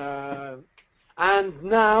 And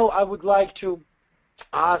now I would like to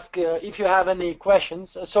ask if you have any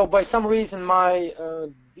questions. So by some reason my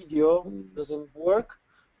video doesn't work.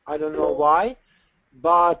 I don't know why,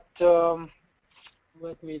 but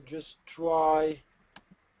let me just try.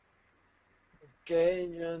 Okay,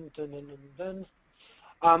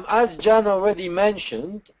 as Jan already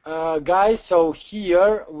mentioned, guys, so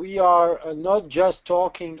here we are not just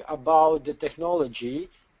talking about the technology,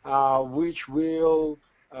 which will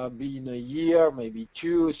be in a year, maybe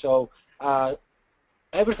two. So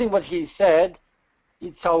everything what he said,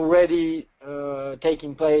 it's already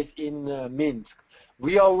taking place in Minsk.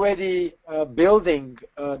 We are already building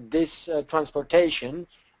this transportation,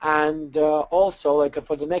 and also like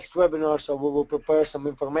for the next webinar, so we will prepare some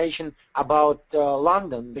information about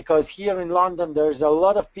London, because here in London there's a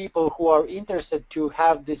lot of people who are interested to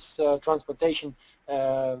have this transportation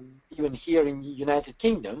even here in the United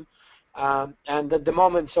Kingdom, and at the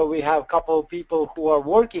moment, so we have a couple of people who are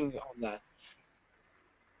working on that.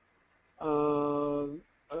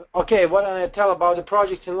 Okay, what I tell about the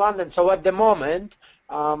projects in London. So at the moment,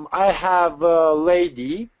 I have a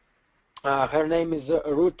lady. Her name is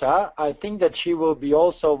Ruta. I think that she will be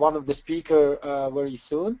also one of the speakers very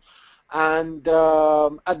soon. And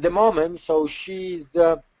at the moment, so she's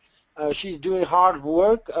doing hard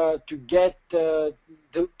work to get to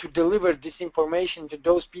deliver this information to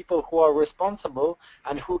those people who are responsible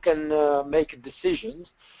and who can make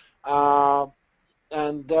decisions.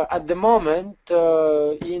 And at the moment,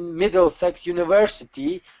 in Middlesex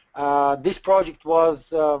University, this project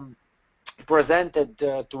was presented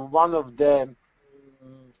to one of the,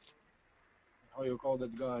 how you call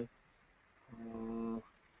that guy?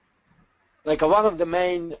 Like one of the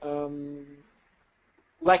main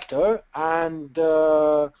lector, and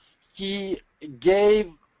he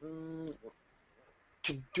gave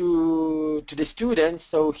to the students,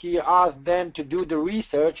 so he asked them to do the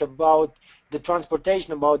research about the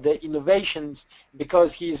transportation, about the innovations,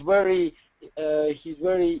 because he's very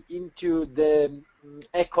into the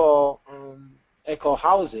eco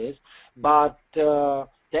houses, but the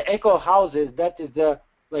eco houses, that is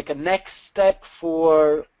like a next step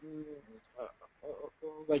for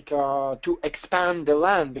to expand the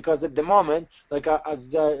land, because at the moment, like as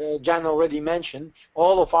Jan already mentioned,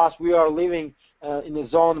 all of us, we are living in the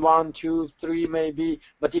zone 1, 2, 3 maybe,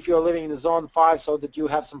 but if you're living in the zone 5, so that you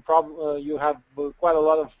have some problem, you have quite a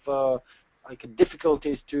lot of like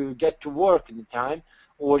difficulties to get to work in the time,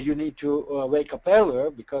 or you need to wake up earlier,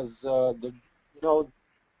 because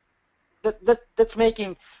that's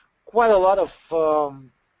making quite a lot of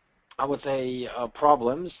I would say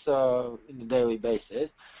problems in the daily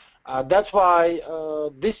basis. That's why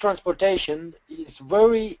this transportation is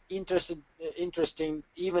very interesting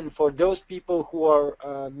even for those people who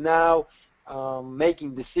are now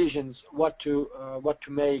making decisions what to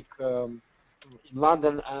make in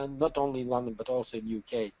London, and not only in London but also in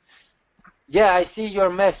UK. Yeah, I see your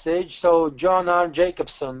message. So John R.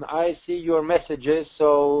 Jacobson, I see your messages.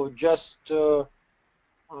 So just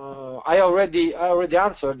I already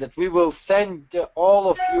answered that we will send all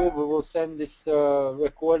of you. We will send this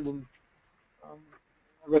recorded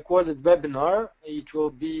webinar. It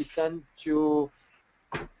will be sent to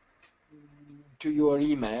your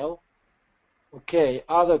email. Okay.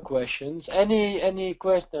 Other questions? Any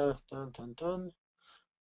questions?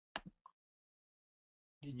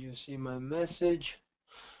 Did you see my message?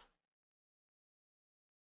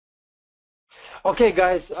 Okay,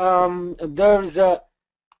 guys. There is a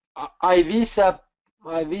Ivisa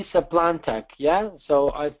Plantek, yeah?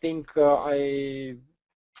 So I think I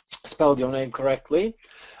spelled your name correctly.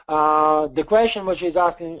 The question which is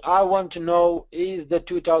asking, I want to know, is the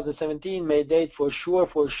 2017 May date for sure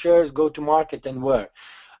for shares go to market, and where?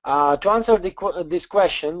 To answer this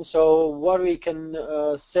question, so what we can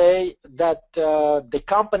say that the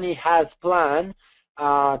company has planned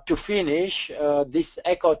to finish this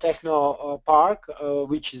Eco-Techno Park,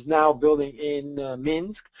 which is now building in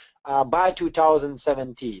Minsk, by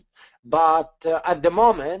 2017. But at the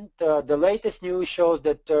moment, the latest news shows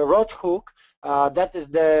that Rod Hook, that is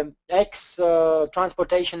the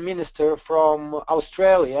ex-transportation minister from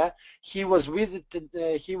Australia, he was visiting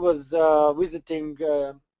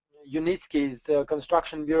Unitsky's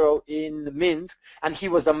construction bureau in Minsk, and he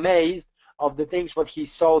was amazed of the things what he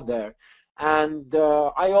saw there. And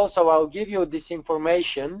I'll give you this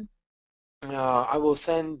information. I will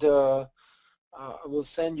send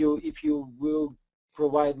you, if you will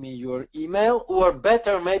provide me your email, or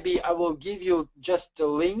better, maybe I will give you just the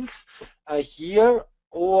links here,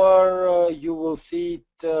 or you will see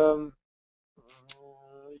it.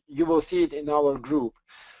 You will see it in our group.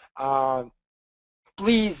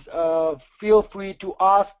 Please feel free to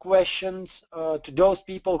ask questions to those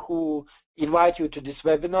people who invite you to this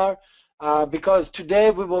webinar. because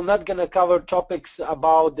today we will not going to cover topics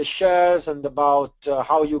about the shares and about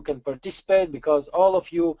how you can participate, because all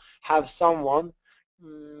of you have someone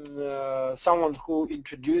who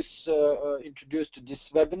introduced to this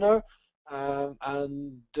webinar.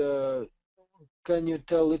 And can you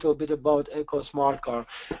tell a little bit about Eco Smart Car?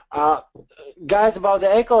 Guys, about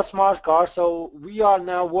the Eco Smart Car, so we are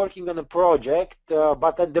now working on a project,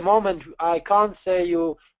 but at the moment I can't say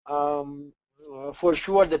you for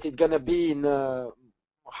sure that it's going to be in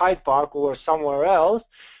Hyde Park or somewhere else,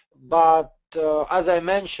 but as I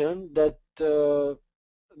mentioned, that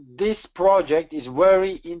this project is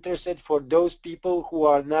very interested for those people who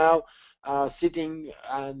are now sitting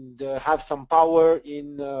and have some power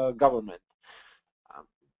in government.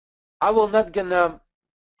 I will not gonna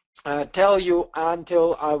tell you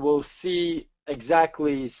until I will see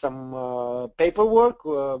exactly some paperwork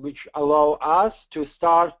which allow us to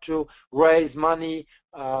start to raise money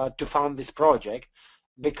to fund this project,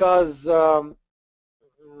 because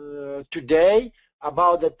today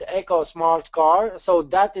about the Eco Smart Car, so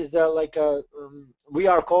that is like a we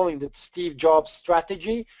are calling it Steve Jobs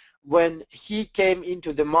strategy, when he came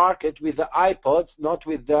into the market with the iPods, not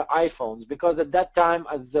with the iPhones, because at that time,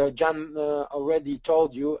 as Jan already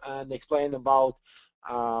told you and explained about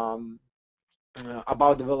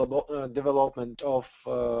development of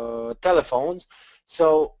telephones.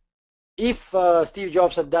 So if Steve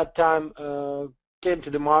Jobs at that time came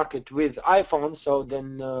to the market with iPhones, so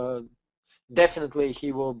then definitely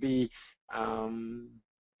he will be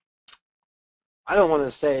I don't want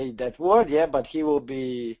to say that word yet, but he will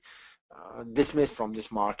be dismissed from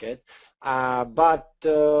this market. But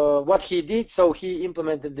what he did, so he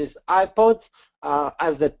implemented this iPods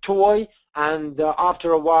as a toy, and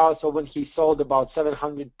after a while, so when he sold about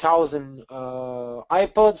 700,000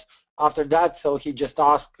 iPods, after that, so he just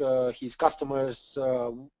asked his customers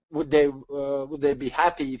would they be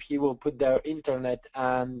happy if he will put their internet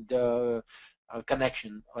and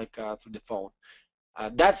connection like through the phone.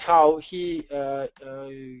 That's how he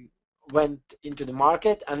went into the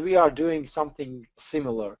market, and we are doing something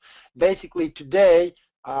similar. Basically today,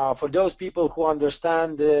 for those people who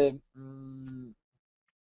understand the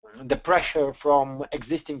pressure from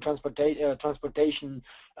existing transportation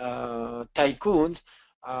tycoons,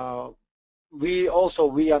 we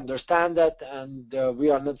understand that, and we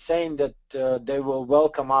are not saying that they will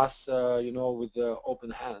welcome us, you know, with open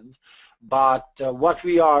hands. But what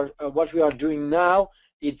we are doing now,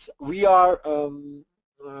 it's we are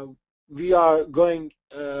going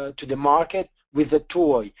to the market with a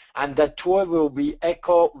toy, and that toy will be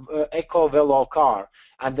Eco Velo car,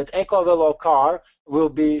 and that Eco Velo car will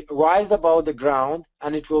be raised above the ground,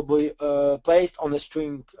 and it will be placed on a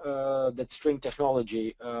string, that string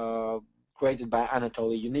technology created by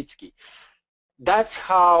Anatoly Yunitsky. That's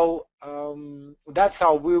how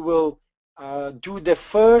we will do the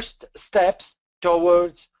first steps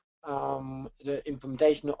towards the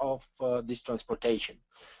implementation of this transportation.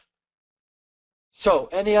 So,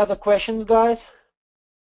 any other questions, guys?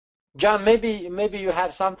 John, maybe you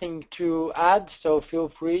have something to add, so feel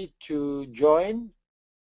free to join.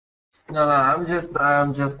 No, I'm just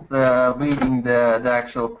reading the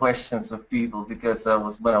actual questions of people, because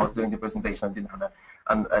when I was doing the presentation,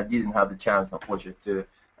 I didn't have the chance, unfortunately, to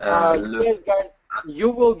look. Yes, guys, you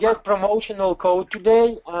will get promotional code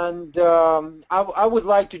today, and I would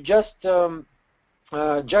like to just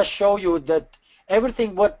show you that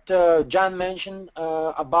everything what John mentioned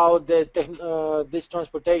about the this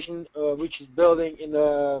transportation which is building in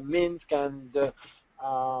Minsk, and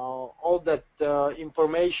all that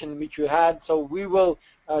information which you had. So we will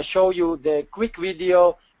show you the quick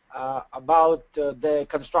video about the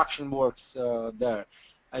construction works there.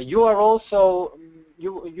 You are also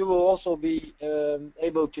you will also be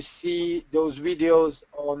able to see those videos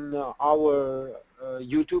on our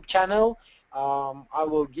YouTube channel. I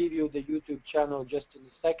will give you the YouTube channel just in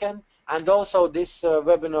a second, and also this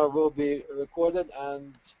webinar will be recorded,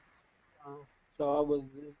 and so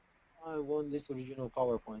I want this original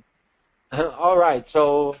PowerPoint. All right,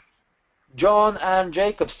 so John and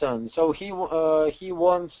Jacobson. So he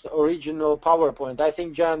wants original PowerPoint. I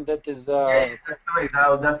think, John, that is. Yeah, sorry,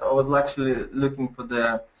 that's I was actually looking for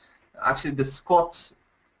the Scott,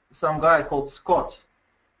 some guy called Scott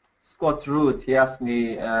Root. He asked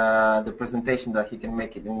me the presentation that he can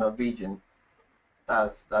make it in Norwegian.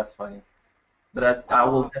 That's funny, but I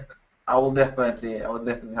will definitely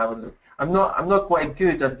have a look. I'm not quite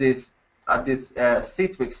good at this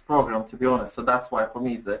Citrix program, to be honest. So that's why for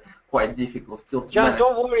me it's quite difficult still to John, manage.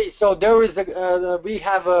 don't worry. So there is we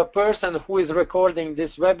have a person who is recording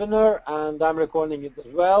this webinar, and I'm recording it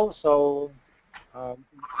as well. So Right,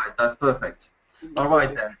 that's perfect. All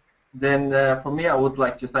right then. Then for me, I would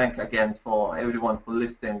like to thank again for everyone for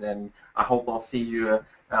listening, and I hope I'll see you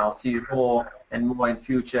more and more in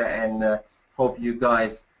future, and hope you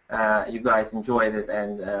guys enjoyed it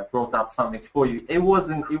and brought up something for you. It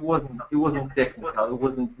wasn't technical. It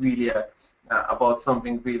wasn't really about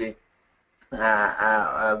something really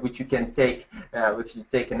which you can take, which you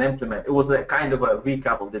take and implement. It was a kind of a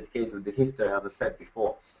recap of the decades of the history, as I said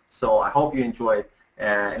before. So I hope you enjoyed,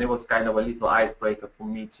 and it was kind of a little icebreaker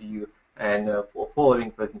from me to you. And for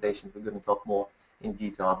following presentations, we're going to talk more in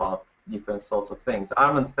detail about different sorts of things.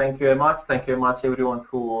 Armand, thank you very much. Thank you very much, everyone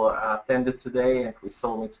who attended today and who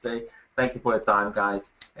saw me today. Thank you for your time,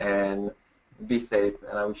 guys, and be safe.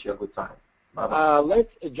 And I wish you a good time. Bye-bye.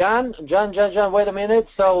 John, wait a minute.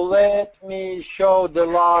 So let me show the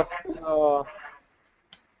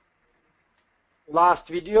last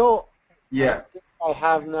video. Yeah. I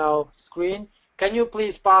have now screen. Can you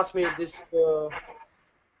please pass me this?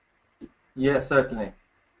 Yeah, certainly.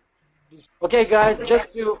 Okay, guys,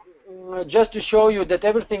 just to show you that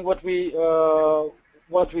everything what we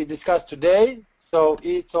discussed today, so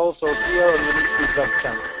it's also here on the Uniski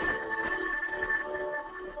channel.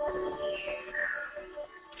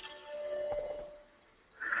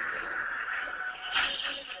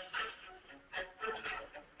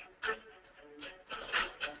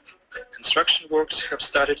 Construction works have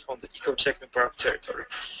started on the Eco-Technopark territory.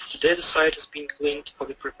 Today the site is being cleaned for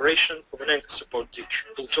the preparation of an anchor support ditch.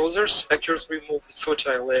 Bulldozers accurately remove the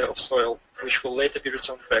fertile layer of soil, which will later be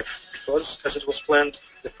returned back, because, as it was planned,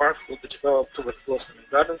 the park will be developed with blossoming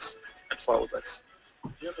gardens and flower beds.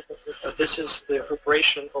 This is the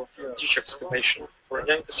preparation of ditch excavation for an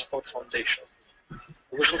anchor support foundation.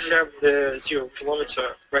 We shall have the 0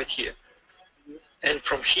 kilometer right here. And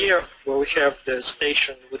from here, where we have the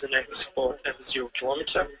station with an anchor support and the 0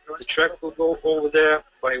 kilometer, the track will go over there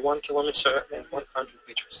by 1 kilometer and 100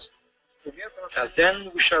 meters.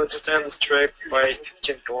 Then we shall extend this track by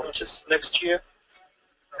 15 kilometers next year,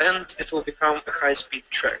 and it will become a high-speed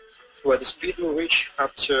track, where the speed will reach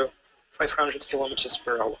up to 500 kilometers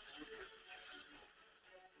per hour.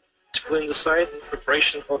 To clean the site,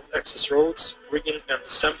 preparation of access roads, rigging and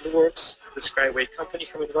assembly works, the Skyway company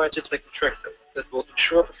have invited a contractor that will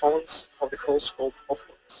ensure performance of the whole scope of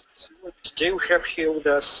works. Today we have here with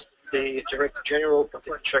us the Director General of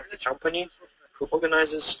the contractor company, who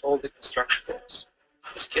organizes all the construction works.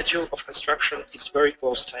 The schedule of construction is very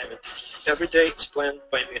close timing. Every day is planned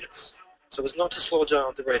by minutes. So as not to slow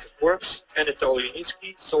down the rate of works, Anatol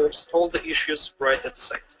Yunitsky solves all the issues right at the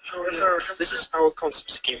site. This is our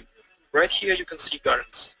concept scheme. Right here you can see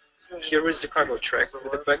gardens. Here is the cargo track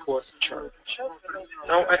with a backward chart.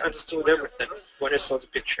 Now I understood everything when I saw the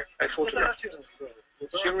picture. I photographed it.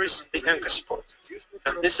 Here is the anchor support.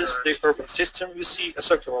 And this is the urban system you see, a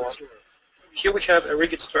circular one. Here we have a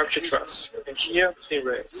rigid structure truss, and here thin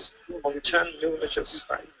rails, only 10 millimeters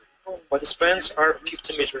high. But the spans are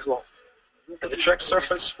 50 meters long, and the track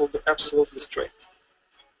surface will be absolutely straight.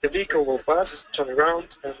 The vehicle will pass, turn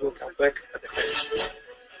around, and will come back at the highest speed.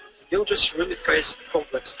 Builders really face a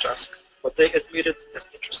complex task, but they admit it as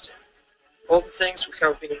interesting. All the things we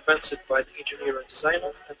have been invented by the engineer and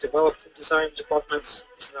designer and developed in design departments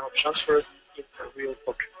is now transferred in a real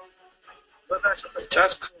object. The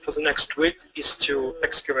task for the next week is to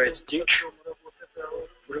excavate a ditch,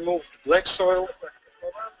 remove the black soil,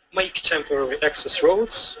 make temporary access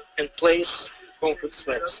roads, and place concrete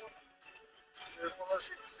slabs.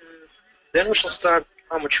 Then we shall start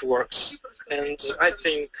armature works, and I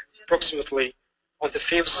think approximately on the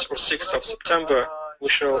 5th or 6th of September we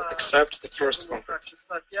shall accept the first contract.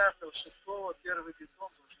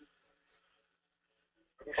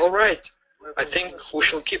 Alright, I think we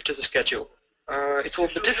shall keep to the schedule. It will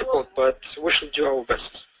be difficult, but we shall do our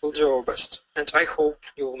best. We'll do our best, and I hope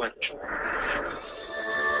you will manage.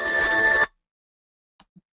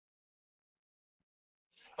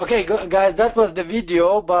 Okay, guys, that was the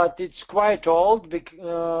video, but it's quite old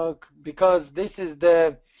because this is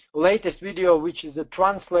the latest video which is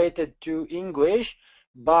translated to English,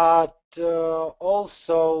 but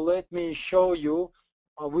also let me show you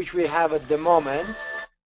which we have at the moment.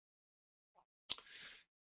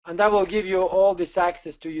 And I will give you all this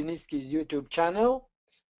access to Yunitsky's YouTube channel,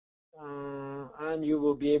 and you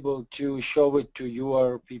will be able to show it to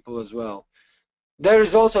your people as well. There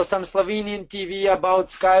is also some Slovenian TV about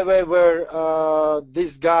Skyway where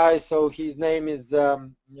this guy, so his name is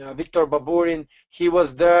Viktor Baburin, he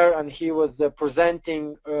was there and he was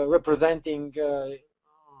representing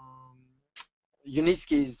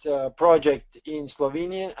Yunitsky's project in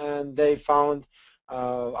Slovenia, and they found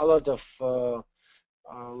a lot of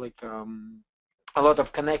a lot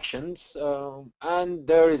of connections, and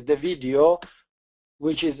there is the video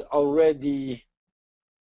which is already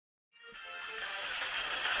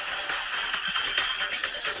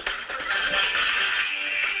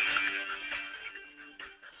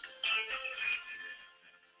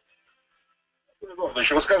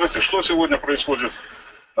Значит, расскажите, что сегодня происходит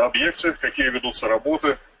на объекте, какие ведутся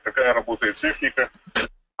работы, какая работает техника.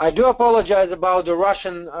 I do apologize about the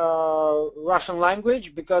Russian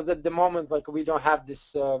language, because at the moment, like, we don't have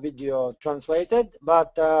this video translated.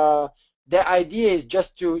 But the idea is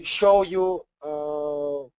just to show you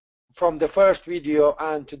from the first video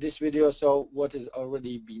and to this video, so what is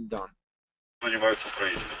already been done. Занимаются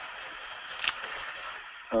строители.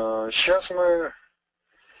 Сейчас мы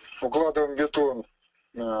укладываем бетон,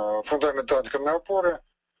 фундамент анкерной опоры.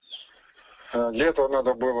 Для этого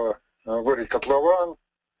надо было вырыть котлован,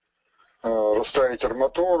 расставить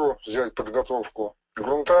арматуру, сделать подготовку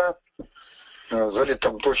грунта, залить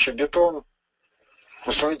там толщий бетон,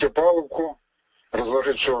 установить опалубку,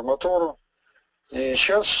 разложить всю арматуру. И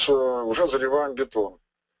сейчас уже заливаем бетон.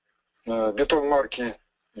 Бетон марки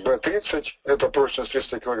B30, это прочность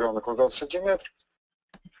 300 кг на квадратный сантиметр.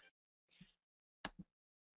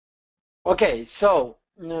 Okay, so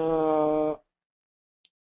there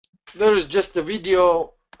is just a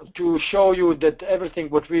video to show you that everything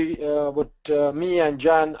what me and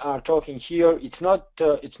Jan are talking here, it's not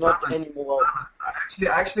anymore. I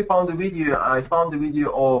actually found the video. I found the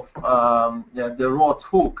video of the rod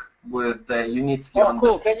hook with the Unitsky. Oh,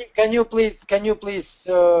 cool. Can you please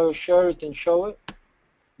share it and show it?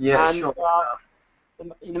 Yeah, and, sure.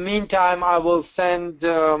 In the meantime, I will send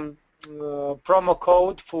promo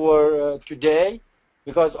code for today,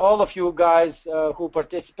 because all of you guys who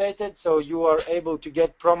participated, so you are able to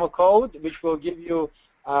get promo code, which will give you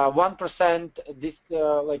 1% this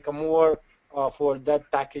like a more for that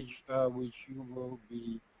package which you will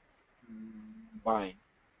be buying.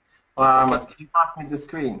 Can you pass me the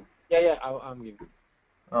screen? Yeah, I'm giving.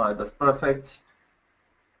 All right, that's perfect.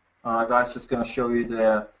 Guys, just gonna show you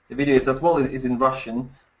the video is as well is in Russian.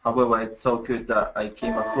 However, it's so good that I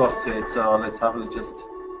came across to it. So let's have just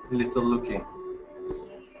a little looking.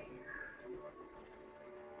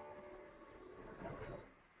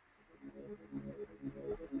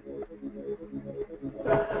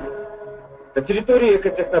 На территории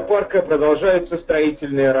экотехнопарка продолжаются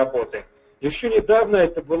строительные работы. Еще недавно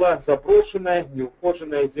это была заброшенная,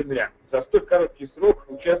 неухоженная земля. За столь короткий срок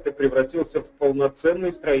участок превратился в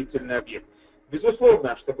полноценный строительный объект.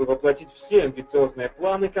 Безусловно, чтобы воплотить все амбициозные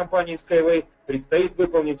планы компании Skyway, предстоит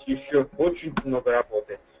выполнить еще очень много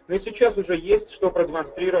работы. Но и сейчас уже есть что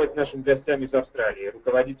продемонстрировать нашим гостям из Австралии,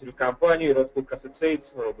 руководителю компании Rod Hook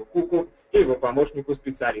Associates Роду Куку и его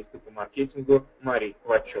помощнику-специалисту по маркетингу Марии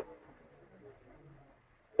Квачук.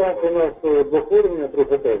 Танк у нас двухуровневый,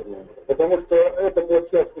 трехэтажный, потому что это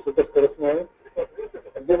площадка высокоскоростная,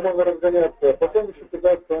 где можно разгоняться, потом еще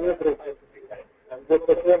 15 километров вот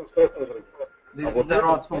постоянно скоростной взрыв. This is the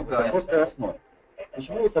Rod Hook, guys. Скоростной.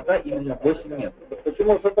 Почему высота именно 8 метров?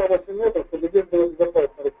 Почему высота 8 метров? Чтобы здесь было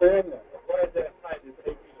безопасное расстояние.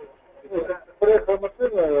 Проехала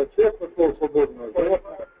машина, человек пошел свободно.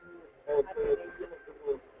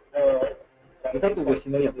 Высоту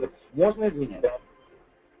 8 метров можно изменять?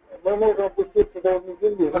 Мы можем опуститься до уровня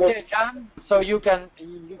земли. Okay, Jan, so you can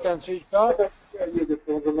switch off.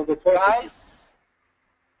 Guys.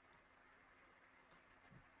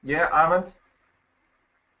 Yeah, Armand?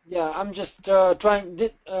 Yeah, I'm just trying.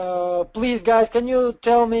 Please, guys, can you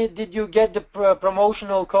tell me, did you get the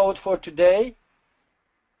promotional code for today?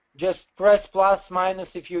 Just press plus,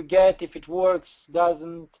 minus if you get, if it works,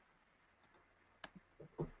 doesn't.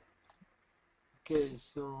 Okay,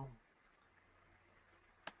 so.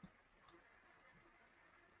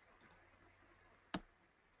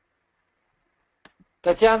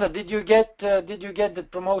 Tatiana, did you get the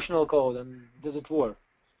promotional code, and does it work?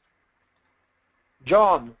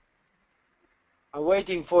 John, I'm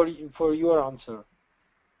waiting for your answer.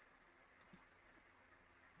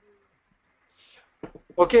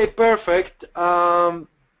 Okay, perfect. For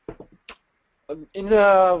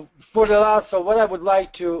the last, so what I would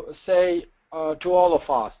like to say to all of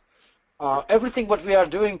us, everything what we are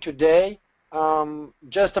doing today,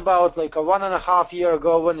 just about like 1.5 years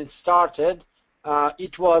ago when it started,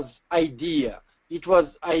 it was idea. It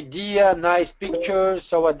was idea, nice pictures.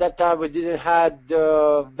 So at that time we didn't have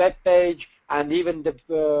the web page and even the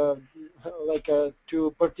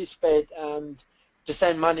to participate and to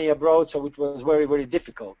send money abroad. So it was very, very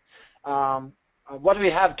difficult. What we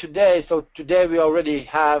have today, so today we already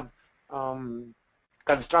have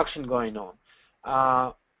construction going on.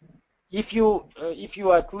 if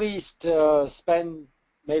you at least spend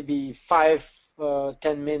maybe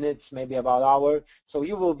 5-10 minutes, maybe about an hour, so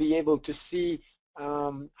you will be able to see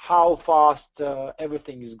how fast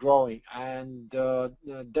everything is growing and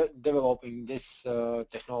developing this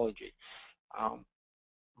technology.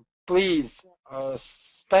 Please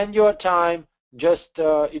spend your time. Just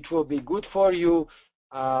it will be good for you,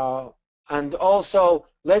 and also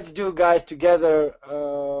let's do, guys, together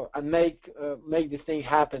and make the thing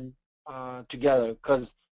happen together,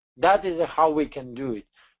 because that is how we can do it.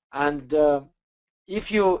 And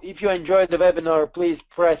if you enjoyed the webinar, please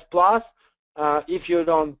press plus. If you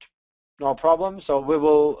don't, no problem. So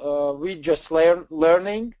we just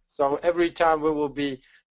learning. So every time we will be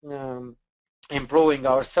improving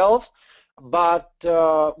ourselves. But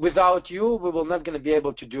without you, we will not going to be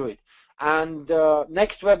able to do it. And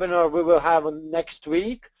next webinar we will have next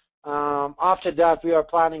week. After that, we are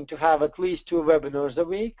planning to have at least 2 webinars a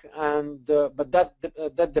week, and but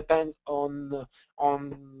that depends on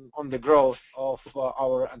the growth of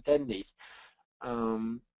our attendees.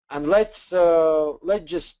 And let's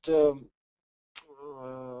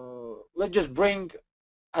just bring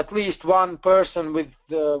at least one person with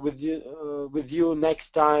you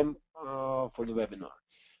next time for the webinar.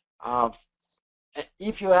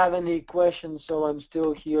 If you have any questions, so I'm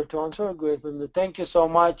still here to answer. Great. Thank you so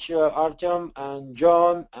much, Artem and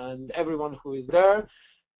John and everyone who is there.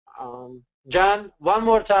 Jan, one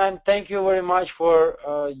more time, thank you very much for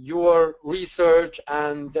your research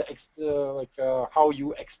and how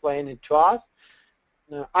you explain it to us.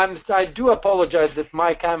 I do apologize that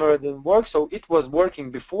my camera didn't work, so it was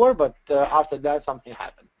working before, but after that something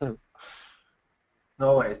happened.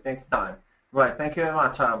 No worries, next time. Right, thank you very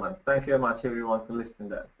much, Armand. Thank you very much, everyone, for listening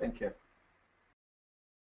there. Thank you.